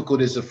 How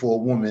difficult is it for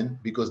a woman?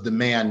 Because the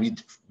man,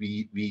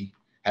 we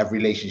have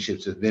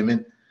relationships with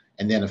women,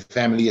 and then a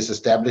family is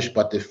established,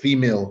 but the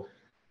female,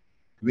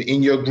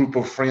 in your group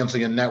of friends or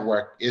your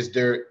network,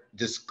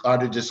 are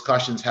there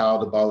discussions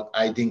held about,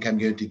 I think I'm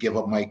going to give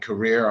up my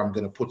career, I'm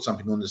going to put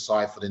something on the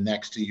side for the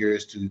next 2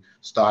 years to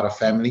start a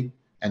family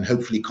and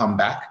hopefully come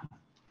back?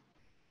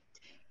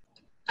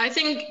 I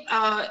think,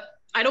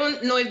 I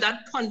don't know if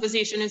that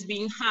conversation is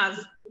being had,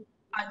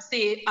 I'd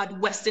say at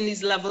West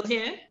Indies level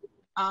here.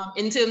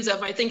 In terms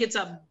of, I think it's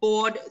a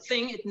board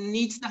thing, it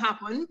needs to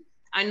happen.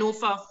 I know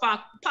for a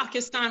fact,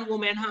 Pakistan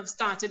women have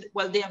started,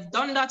 well, they have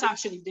done that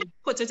actually. They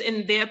put it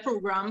in their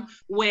program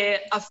where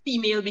a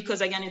female,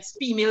 because again, it's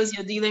females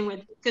you're dealing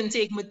with, can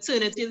take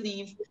maternity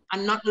leave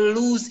and not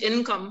lose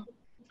income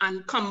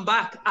and come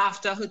back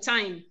after her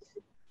time.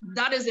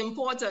 That is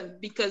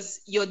important because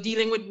you're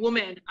dealing with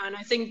women. And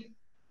I think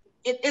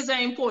it is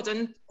an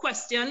important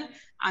question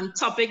and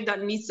topic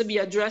that needs to be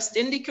addressed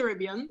in the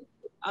Caribbean.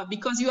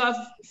 Because you have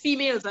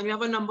females and you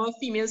have a number of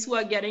females who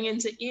are getting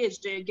into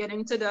age, they're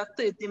getting to the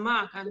 30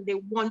 mark and they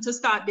want to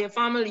start their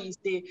families.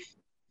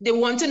 they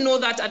want to know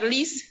that at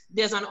least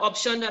there's an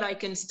option that I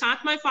can start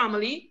my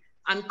family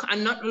and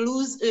not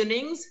lose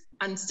earnings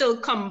and still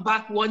come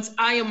back once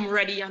I am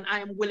ready and I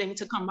am willing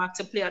to come back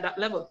to play at that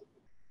level.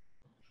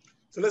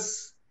 So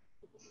let's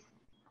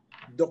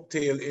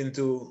dovetail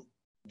into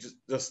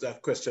just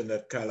that question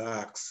that Carla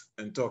asked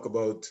and talk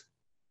about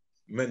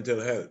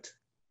mental health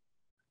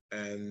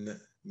and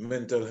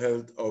mental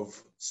health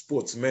of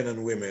sportsmen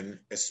and women,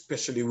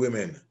 especially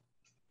women.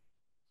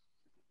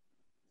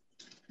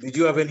 Did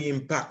you have any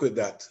impact with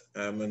that?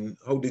 And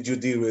how did you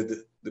deal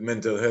with the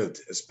mental health,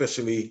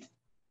 especially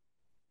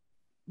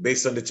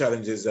based on the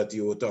challenges that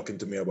you were talking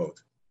to me about?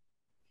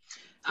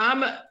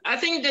 I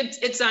think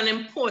that it's an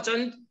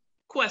important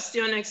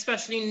question,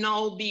 especially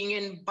now being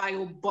in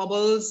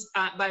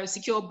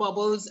biosecure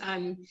bubbles,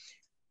 and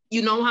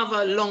you now have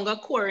a longer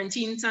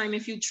quarantine time.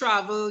 If you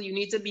travel, you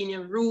need to be in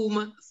your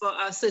room for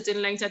a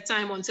certain length of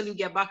time until you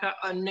get back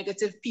a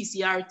negative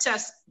PCR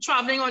test.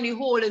 Traveling on the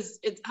whole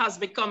it has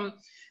become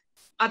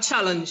a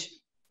challenge,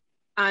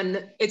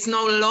 and it's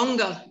no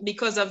longer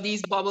because of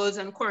these bubbles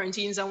and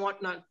quarantines and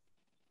whatnot.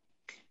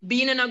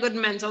 Being in a good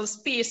mental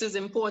space is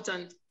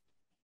important.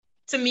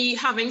 To me,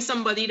 having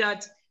somebody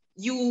that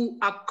you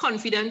are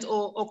confident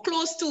or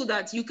close to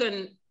that you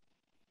can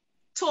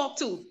talk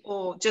to,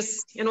 or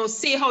just,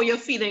 say how you're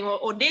feeling,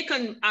 or they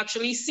can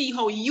actually see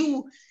how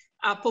you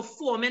are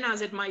performing,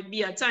 as it might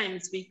be at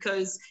times,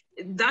 because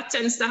that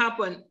tends to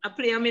happen. A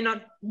player may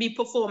not be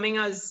performing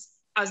as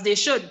they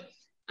should,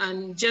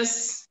 and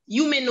just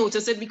you may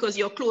notice it because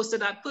you're close to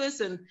that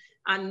person,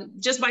 and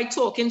just by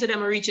talking to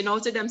them or reaching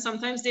out to them,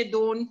 sometimes they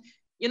don't,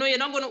 you're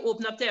not going to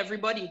open up to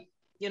everybody.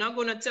 You're not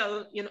going to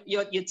tell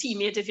your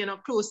teammate, if you're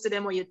not close to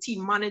them, or your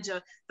team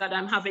manager, that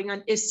I'm having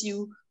an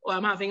issue or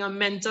I'm having a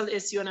mental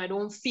issue and I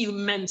don't feel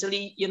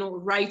mentally,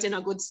 right in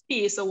a good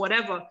space or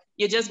whatever.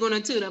 You're just going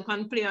to turn up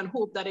and play and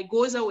hope that it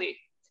goes away.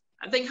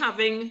 I think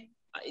having,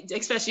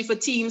 especially for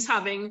teams,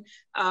 having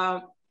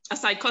a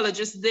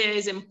psychologist there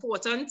is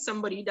important.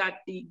 Somebody that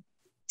the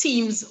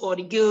teams or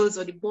the girls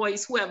or the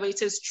boys, whoever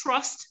it is,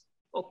 trust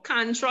or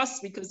can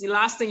trust, because the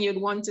last thing you'd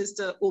want is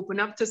to open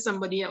up to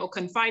somebody or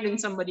confide in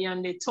somebody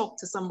and they talk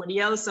to somebody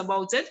else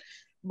about it.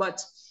 But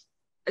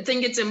I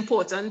think it's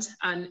important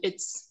and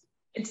it's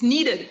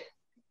needed,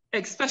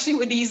 especially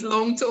with these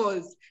long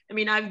tours. I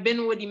mean, I've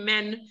been with the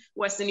men,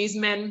 West Indies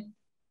men,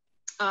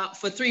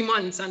 for 3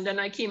 months, and then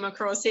I came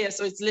across here.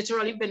 So it's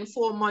literally been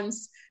 4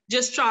 months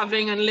just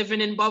traveling and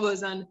living in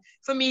bubbles. And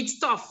for me, it's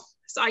tough.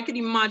 So I can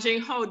imagine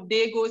how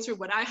they go through,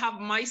 but I have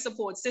my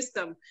support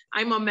system.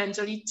 I'm a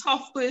mentally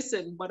tough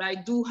person, but I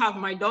do have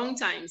my down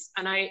times,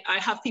 and I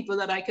have people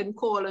that I can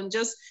call and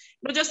just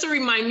to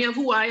remind me of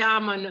who I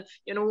am and,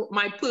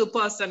 my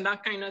purpose and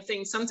that kind of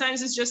thing.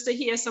 Sometimes it's just to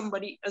hear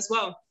somebody as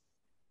well.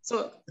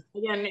 So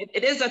again,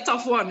 it is a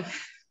tough one.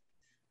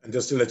 And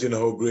just to let you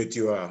know how great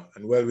you are,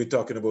 and while we're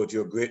talking about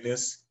your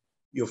greatness,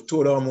 you've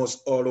toured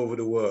almost all over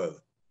the world.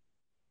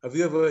 Have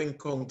you ever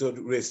encountered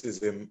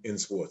racism in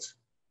sports?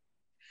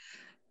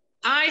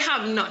 I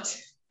have not,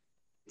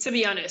 to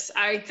be honest.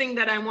 I think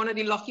that I'm one of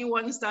the lucky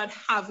ones that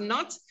have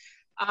not.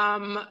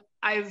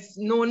 I've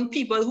known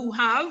people who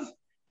have,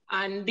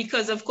 and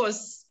because, of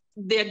course,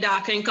 they're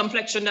darker in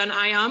complexion than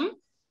I am,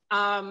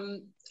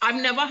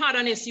 I've never had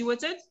an issue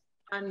with it.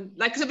 And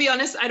to be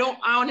honest, I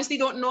honestly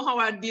don't know how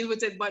I deal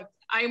with it, but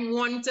I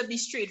want to be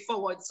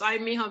straightforward. So I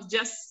may have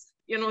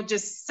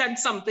just said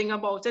something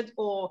about it,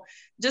 or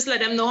just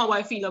let them know how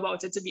I feel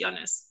about it, to be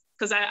honest,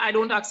 because I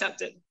don't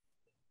accept it.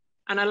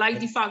 And I like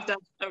the fact that,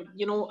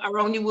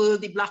 around the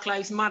world, the Black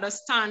Lives Matter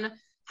stand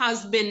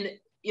has been,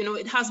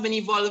 it has been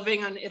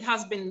evolving, and it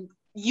has been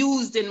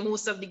used in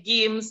most of the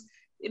games,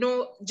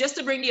 just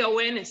to bring the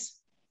awareness.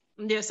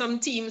 And there are some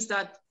teams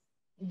that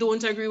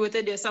don't agree with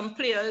it. There's some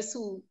players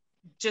who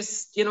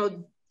just,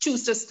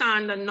 choose to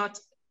stand and not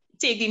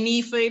take the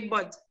knee for it.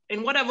 But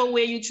in whatever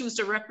way you choose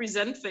to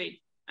represent faith,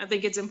 I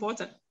think it's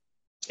important.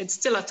 It's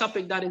still a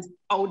topic that is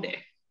out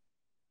there.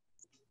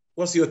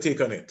 What's your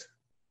take on it,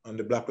 on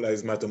the Black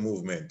Lives Matter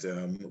movement?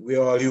 We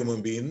are all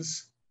human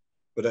beings,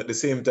 but at the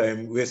same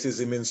time,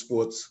 racism in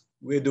sports,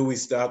 where do we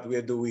start?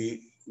 Where do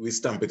we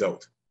stamp it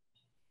out?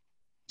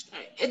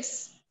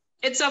 It's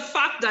a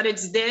fact that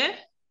it's there.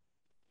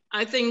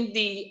 I think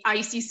the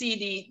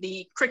ICC,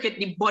 the cricket,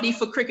 the body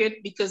for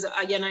cricket, because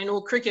again, I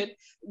know cricket,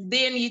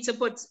 they need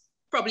to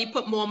probably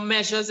put more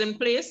measures in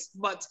place.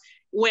 But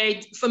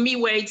for me,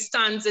 where it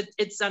stands,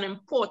 it's an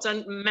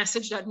important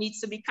message that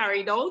needs to be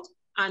carried out,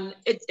 and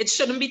it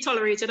shouldn't be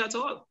tolerated at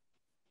all.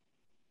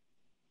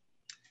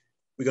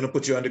 We're going to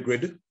put you on the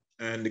grid,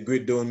 and the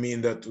grid don't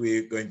mean that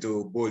we're going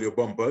to bowl your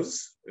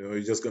bumpers.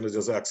 We're just going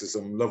to ask you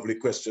some lovely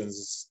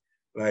questions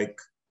like,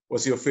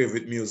 what's your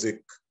favorite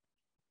music?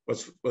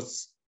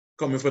 What's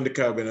coming from the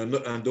Caribbean?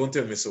 And don't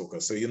tell me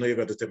soca. So you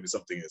got to tell me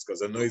something else,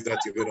 because I know that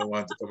you're going to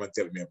want to come and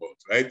tell me about,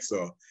 right?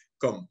 So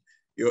come,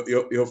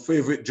 your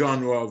favorite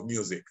genre of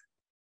music.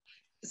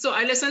 So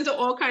I listen to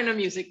all kinds of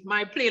music.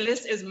 My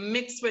playlist is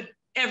mixed with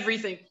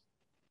everything.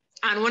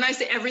 And when I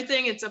say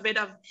everything, it's a bit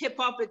of hip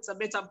hop, it's a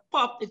bit of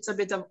pop, it's a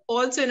bit of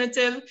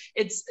alternative,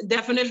 it's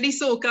definitely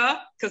soca,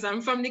 because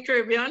I'm from the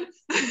Caribbean.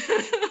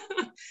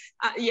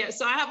 Yeah,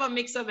 so I have a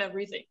mix of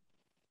everything.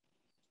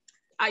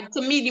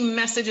 To me, the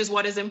message is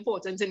what is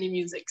important in the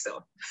music,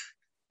 so.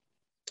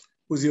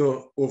 Who's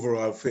your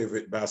overall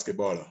favorite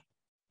basketballer?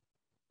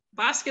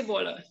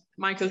 Basketballer,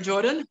 Michael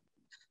Jordan.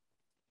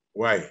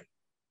 Why?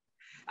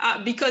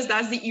 Because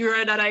that's the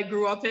era that I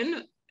grew up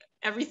in.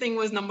 Everything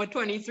was number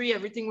 23,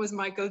 everything was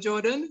Michael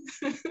Jordan.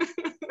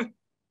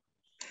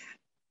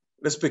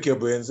 Let's pick your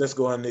brains. Let's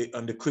go on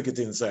the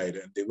cricketing side.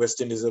 The West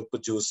Indies have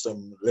produced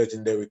some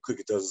legendary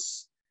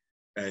cricketers,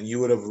 and you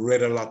would have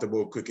read a lot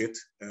about cricket.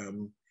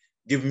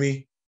 Give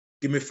me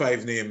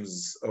 5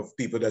 names of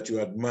people that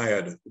you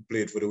admired who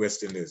played for the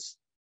West Indies.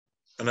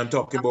 And I'm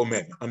talking about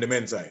men, on the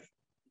men's side.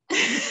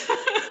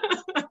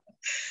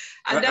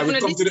 I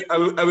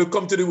will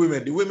come to the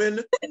women. The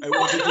women, I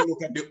want you to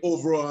look at the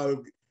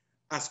overall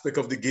aspect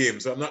of the game.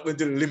 So I'm not going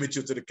to limit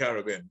you to the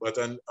Caribbean, but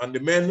on the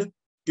men,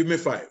 give me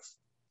 5.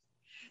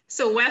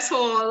 So Wes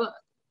Hall,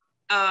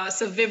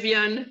 Sir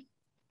Vivian,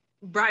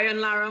 Brian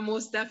Lara,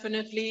 most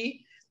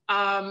definitely.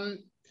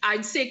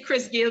 I'd say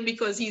Chris Gayle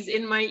because he's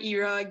in my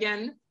era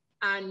again.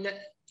 And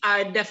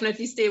I'd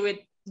definitely stay with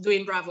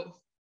Dwayne Bravo.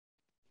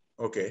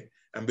 Okay.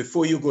 And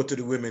before you go to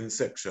the women's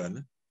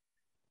section,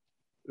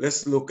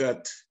 let's look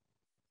at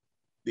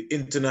the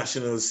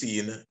international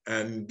scene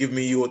and give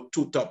me your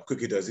 2 top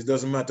cricketers. It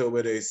doesn't matter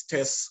whether it's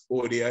Test,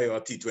 ODI, or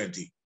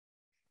T20.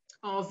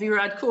 Oh,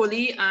 Virat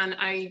Kohli, and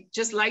I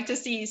just like to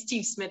see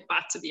Steve Smith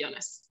bat, to be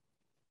honest.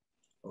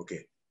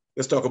 Okay.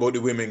 Let's talk about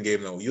the women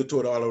game now. You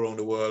toured all around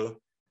the world.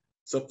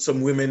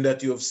 Some women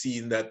that you have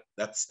seen that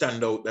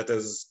stand out, that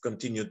has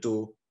continued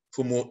to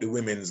promote the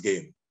women's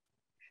game.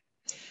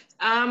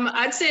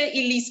 I'd say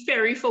Elise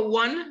Perry for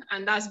one,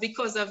 and that's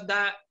because of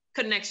that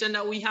connection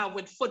that we have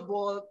with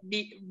football,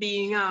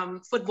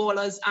 being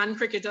footballers and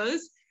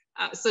cricketers.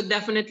 So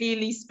definitely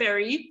Elise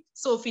Perry.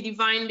 Sophie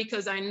Devine,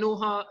 because I know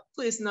her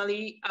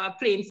personally,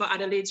 playing for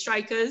Adelaide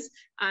Strikers,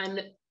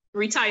 and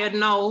retired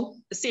now,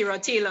 Sarah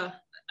Taylor.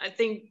 I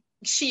think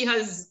she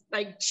has,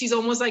 she's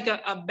almost like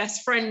a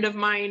best friend of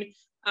mine,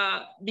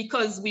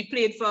 because we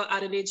played for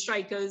Adelaide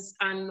Strikers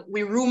and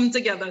we roomed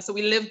together, so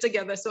we lived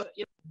together. So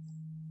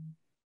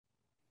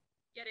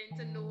getting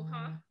to know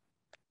her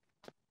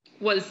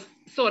was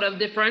sort of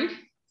different.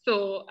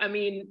 So, I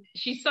mean,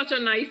 she's such a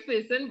nice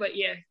person, but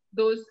yeah,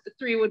 those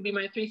 3 would be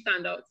my 3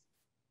 standouts.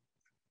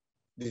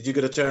 Did you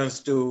get a chance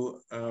to,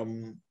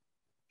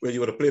 you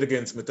would have played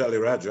against Mitali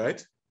Raj,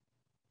 right?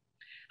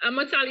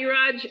 Mitali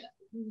Raj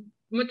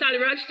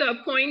to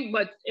a point,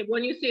 but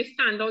when you say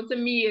standout to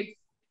me,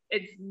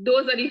 it's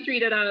those are the 3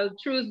 that I'll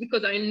choose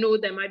because I know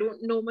them. I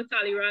don't know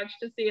Mitali Raj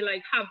to say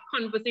have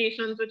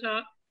conversations with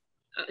her.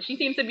 She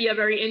seems to be a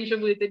very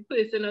introverted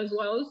person as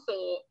well,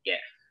 so yeah.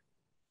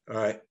 All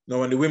right.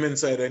 Now on the women's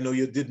side, I know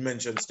you did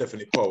mention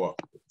Stephanie Power,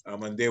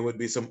 and there would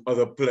be some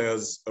other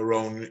players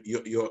around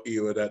your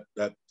era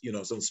that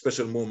some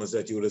special moments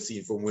that you would have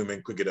seen from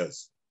women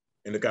cricketers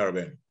in the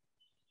Caribbean.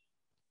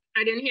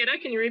 I didn't hear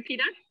that. Can you repeat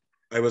that?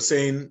 I was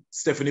saying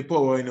Stephanie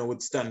Power,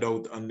 would stand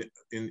out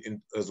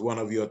as one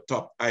of your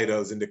top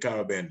idols in the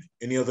Caribbean.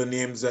 Any other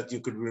names that you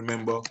could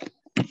remember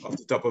off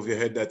the top of your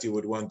head that you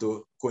would want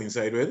to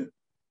coincide with?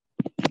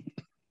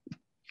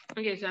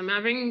 Okay, so I'm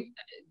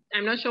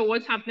not sure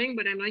what's happening,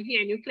 but I'm not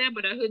hearing you clear,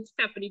 but I heard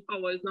Stephanie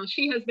Powers. Now,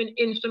 she has been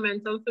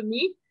instrumental for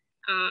me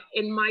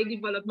in my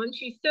development.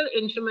 She's still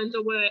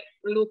instrumental where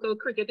local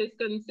cricket is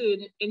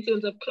concerned in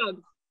terms of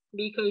clubs,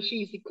 because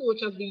she's the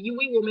coach of the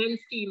UE women's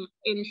team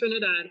in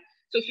Trinidad.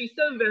 So she's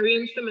still very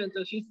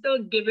instrumental. She's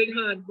still giving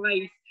her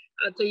advice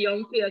to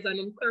young players and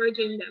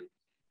encouraging them.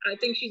 I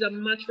think she's a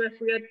match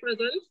referee at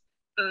present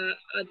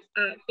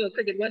for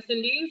Cricket West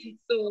Indies.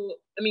 So,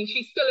 I mean,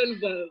 she's still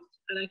involved.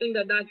 And I think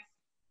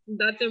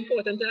that's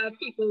important to have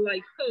people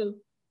like her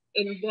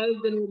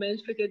involved in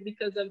women's cricket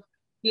because of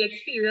the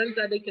experience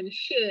that they can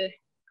share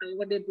and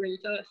what they bring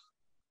to us.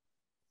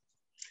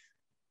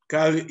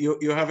 Carl,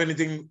 you have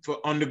anything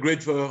on the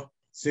grid for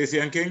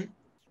Stacy-Ann King?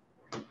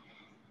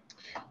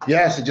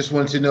 Yes, I just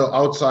wanted to know,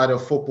 outside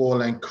of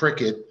football and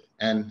cricket,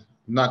 and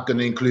not going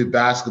to include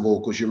basketball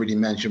because you already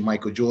mentioned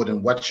Michael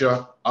Jordan, what's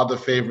your other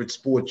favorite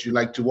sports you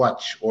like to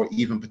watch or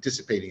even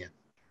participating in?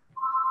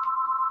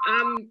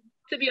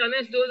 To be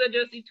honest, those are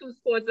just the 2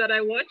 sports that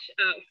I watch,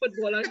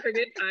 football and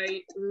cricket.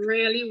 I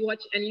rarely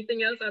watch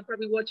anything else. I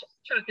probably watch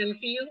track and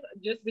field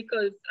just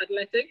because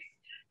athletics,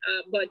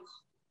 but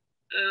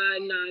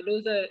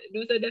those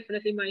are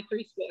definitely my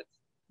 3 sports.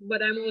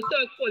 But I'm also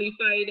a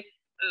qualified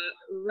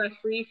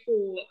referee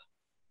for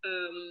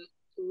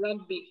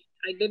rugby.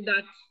 I did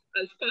that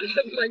as part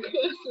of my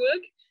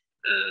coursework,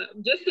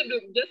 just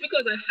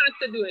because I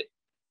had to do it.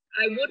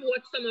 I would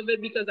watch some of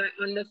it because I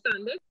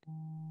understand it,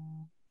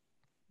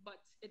 but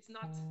it's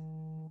not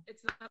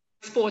a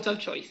sport of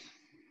choice.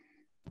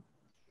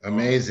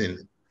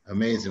 Amazing.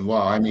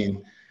 Wow. I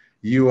mean,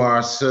 you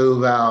are so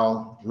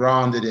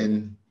well-rounded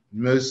in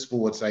most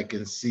sports. I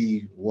can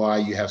see why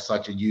you have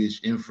such a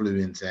huge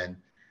influence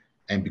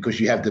and because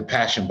you have the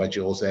passion, but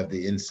you also have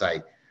the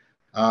insight.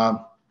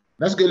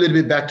 Let's go a little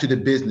bit back to the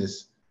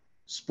business.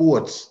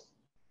 Sports,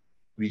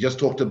 we just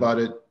talked about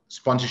it.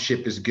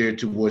 Sponsorship is geared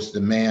towards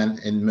the man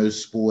in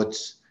most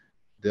sports.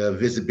 The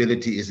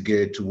visibility is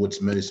geared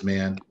towards most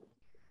men.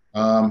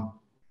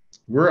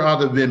 Where are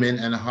the women,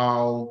 and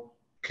how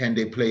can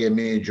they play a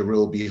major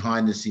role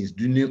behind the scenes?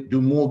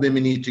 Do more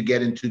women need to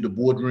get into the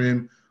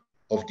boardroom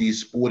of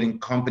these sporting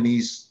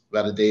companies,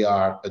 whether they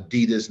are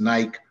Adidas,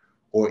 Nike,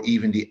 or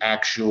even the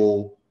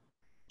actual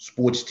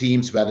sports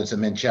teams, whether it's a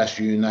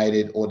Manchester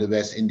United or the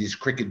West Indies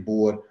Cricket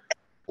Board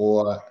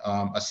or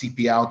a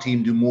CPL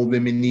team? Do more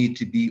women need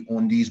to be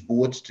on these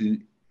boards to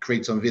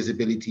create some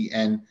visibility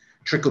and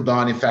trickle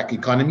down, in fact,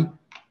 economy?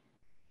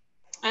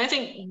 I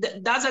think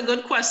that's a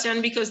good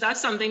question, because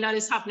that's something that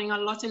is happening a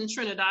lot in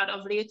Trinidad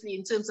of lately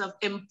in terms of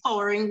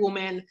empowering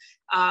women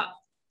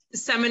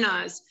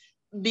seminars.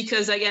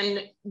 Because again,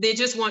 they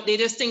just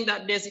think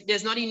that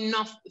there's not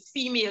enough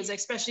females,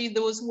 especially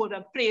those who would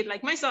have played,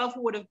 like myself,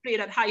 who would have played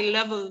at high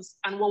levels,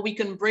 and what we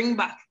can bring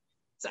back.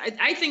 So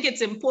I think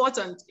it's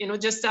important, you know,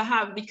 just to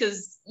have,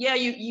 because yeah,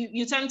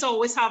 you tend to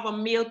always have a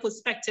male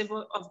perspective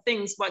of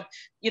things, but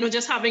you know,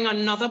 just having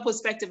another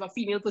perspective, a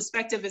female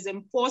perspective, is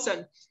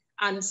important.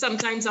 And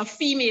sometimes a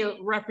female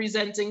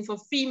representing for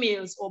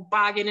females or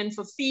bargaining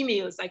for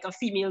females, like a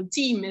female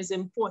team, is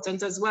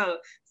important as well.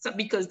 So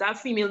because that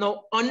female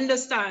now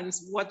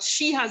understands what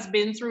she has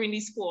been through in the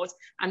sport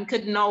and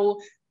could now,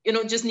 you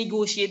know, just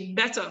negotiate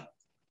better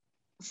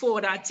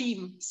for that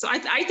team. So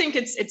I think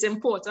it's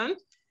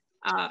important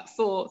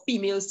for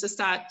females to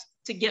start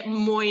to get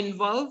more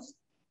involved.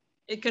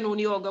 It can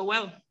only all go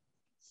well.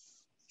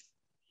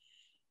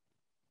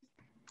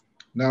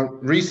 Now,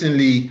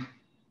 recently,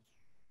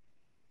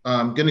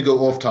 I'm going to go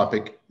off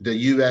topic. The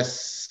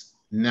U.S.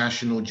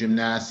 national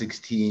gymnastics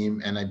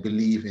team, and I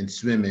believe in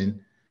swimming,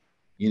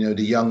 you know,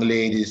 the young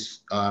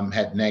ladies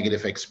had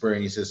negative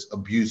experiences,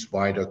 abused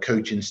by their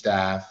coaching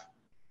staff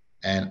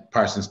and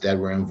persons that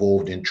were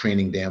involved in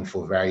training them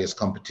for various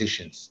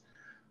competitions.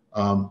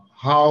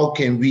 How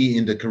can we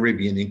in the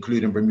Caribbean,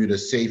 including Bermuda,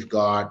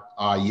 safeguard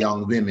our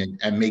young women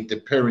and make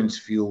the parents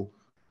feel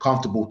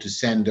comfortable to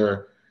send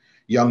their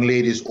young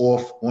ladies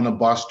off on a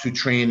bus to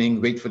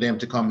training, wait for them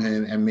to come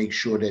home, and make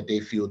sure that they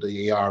feel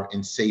they are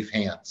in safe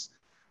hands?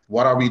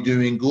 What are we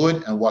doing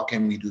good, and what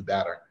can we do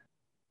better?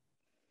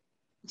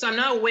 So I'm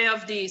not aware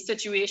of the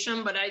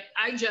situation, but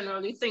I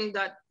generally think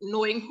that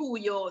knowing who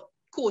your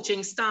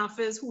coaching staff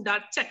is, who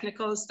that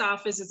technical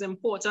staff is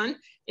important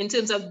in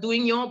terms of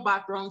doing your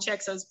background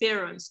checks as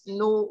parents.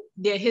 Know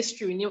their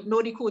history,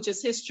 know the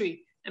coach's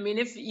history. I mean,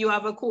 if you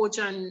have a coach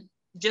and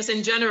just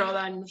in general,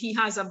 and he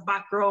has a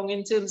background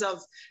in terms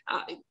of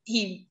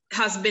he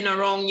has been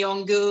around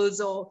young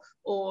girls,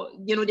 or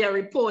you know, there are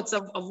reports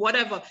of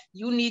whatever,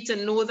 you need to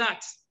know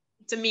that.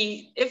 To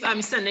me, if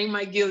I'm sending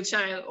my girl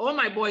child or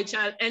my boy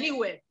child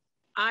anywhere,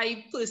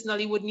 I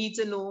personally would need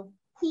to know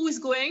who is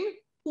going,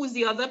 who's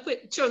the other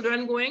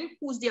children going,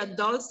 who's the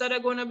adults that are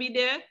going to be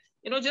there.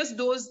 You know, just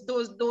those,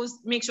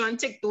 make sure and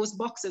tick those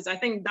boxes. I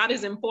think that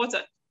is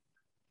important.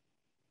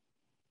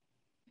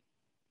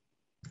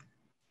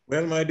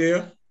 Well, my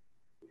dear,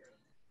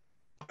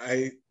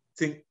 I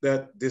think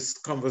that this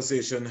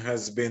conversation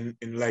has been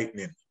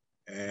enlightening.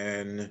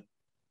 And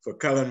for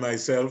Cal and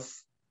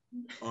myself,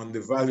 on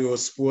the value of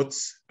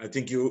sports, I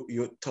think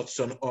you touched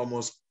on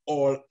almost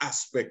all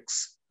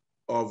aspects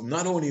of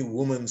not only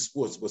women's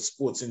sports, but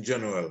sports in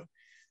general.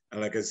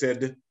 And like I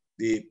said,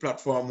 the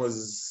platform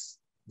was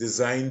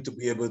designed to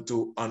be able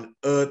to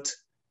unearth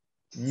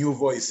new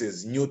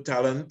voices, new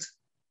talent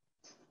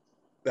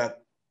that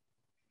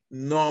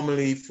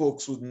normally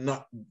folks would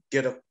not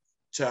get a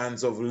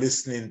chance of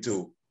listening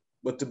to,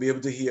 but to be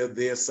able to hear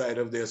their side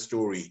of their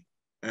story.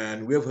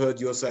 And we've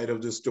heard your side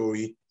of the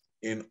story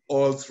in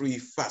all three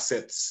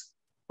facets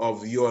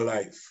of your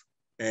life.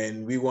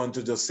 And we want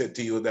to just say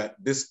to you that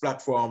this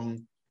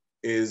platform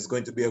is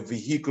going to be a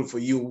vehicle for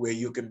you where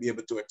you can be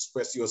able to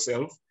express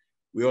yourself.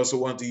 We also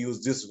want to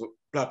use this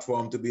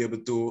platform to be able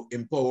to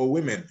empower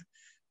women,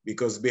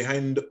 because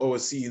behind our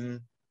scene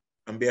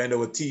and behind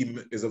our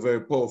team is a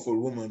very powerful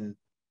woman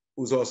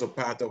who's also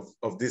part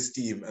of this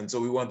team. And so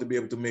we want to be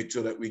able to make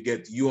sure that we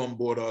get you on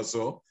board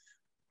also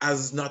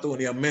as not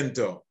only a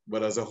mentor,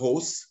 but as a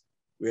host,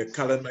 where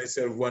Cal and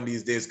myself one of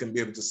these days can be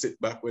able to sit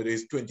back, whether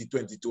it's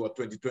 2022 or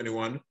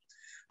 2021,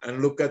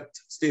 and look at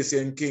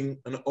Stacy-Ann King,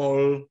 an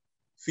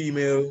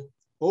all-female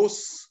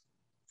host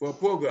for a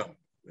program.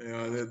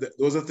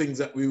 Those are things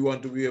that we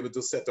want to be able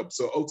to set up.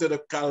 So outside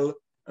of Cal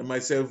and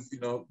myself, you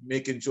know,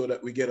 making sure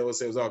that we get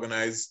ourselves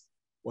organized,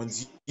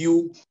 once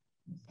you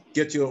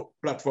get your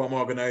platform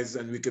organized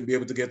and we can be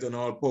able to get an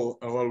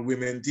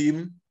all-women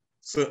team,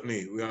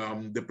 certainly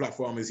the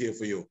platform is here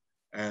for you.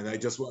 And I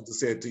just want to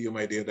say to you,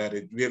 my dear, that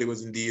it really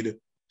was indeed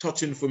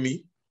touching for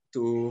me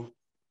to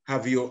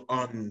have you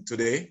on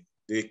today.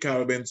 The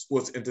Caribbean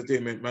Sports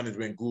Entertainment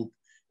Management Group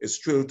is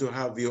thrilled to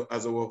have you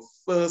as our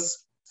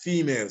first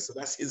female. So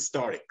that's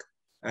historic.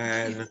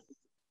 And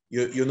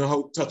you know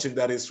how touching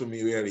that is for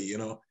me, really. You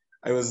know,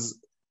 I was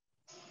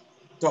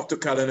talked to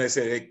Cal and I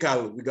said, hey,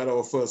 Cal, we got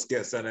our first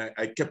guest. And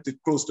I kept it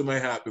close to my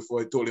heart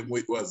before I told him who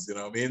it was, you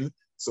know what I mean?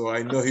 So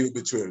I know he'll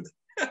be thrilled.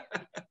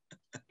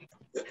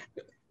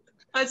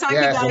 Well, thank you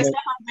guys for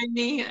having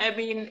me. I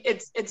mean,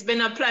 it's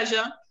been a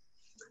pleasure.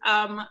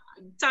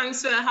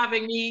 Thanks for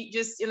having me.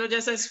 Just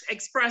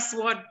express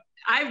what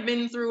I've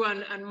been through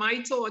and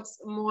my thoughts,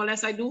 more or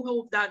less. I do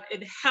hope that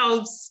it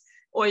helps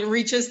or it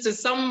reaches to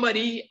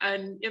somebody,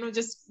 and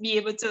just be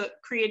able to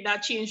create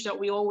that change that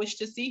we all wish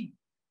to see.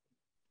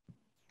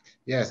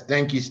 Yes,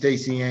 thank you,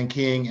 Stacy-Ann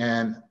King.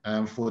 And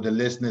for the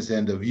listeners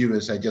and the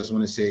viewers, I just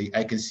want to say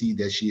I can see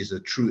that she is a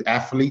true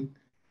athlete.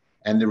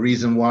 And the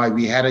reason why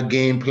we had a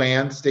game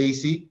plan,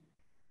 Stacy,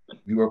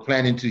 we were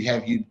planning to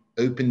have you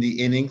open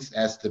the innings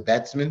as the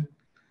batsman.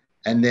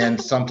 And then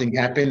something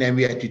happened and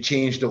we had to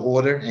change the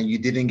order, and you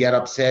didn't get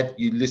upset.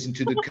 You listened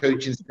to the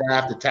coaching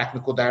staff, the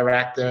technical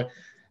director,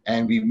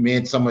 and we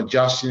made some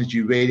adjustments.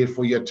 You waited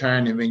for your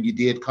turn. And when you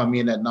did come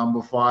in at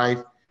number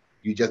 5,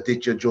 you just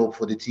did your job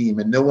for the team.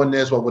 And no one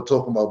knows what we're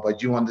talking about,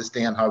 but you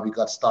understand how we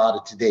got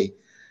started today.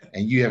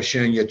 And you have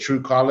shown your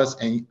true colors.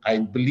 And I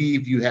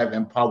believe you have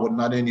empowered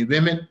not only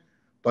women,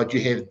 but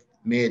you have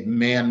made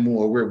men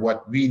more aware of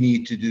what we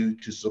need to do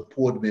to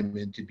support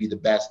women to be the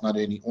best, not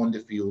only on the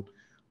field,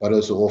 but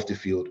also off the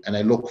field. And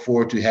I look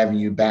forward to having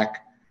you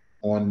back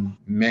on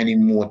many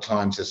more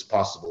times as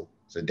possible.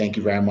 So thank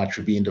you very much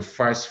for being the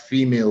first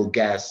female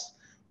guest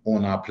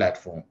on our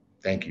platform.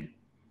 Thank you.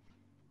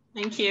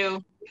 Thank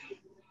you.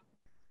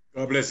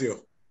 God bless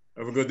you.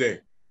 Have a good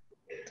day.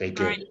 Take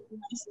care. All right.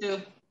 Nice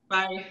to.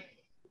 Bye.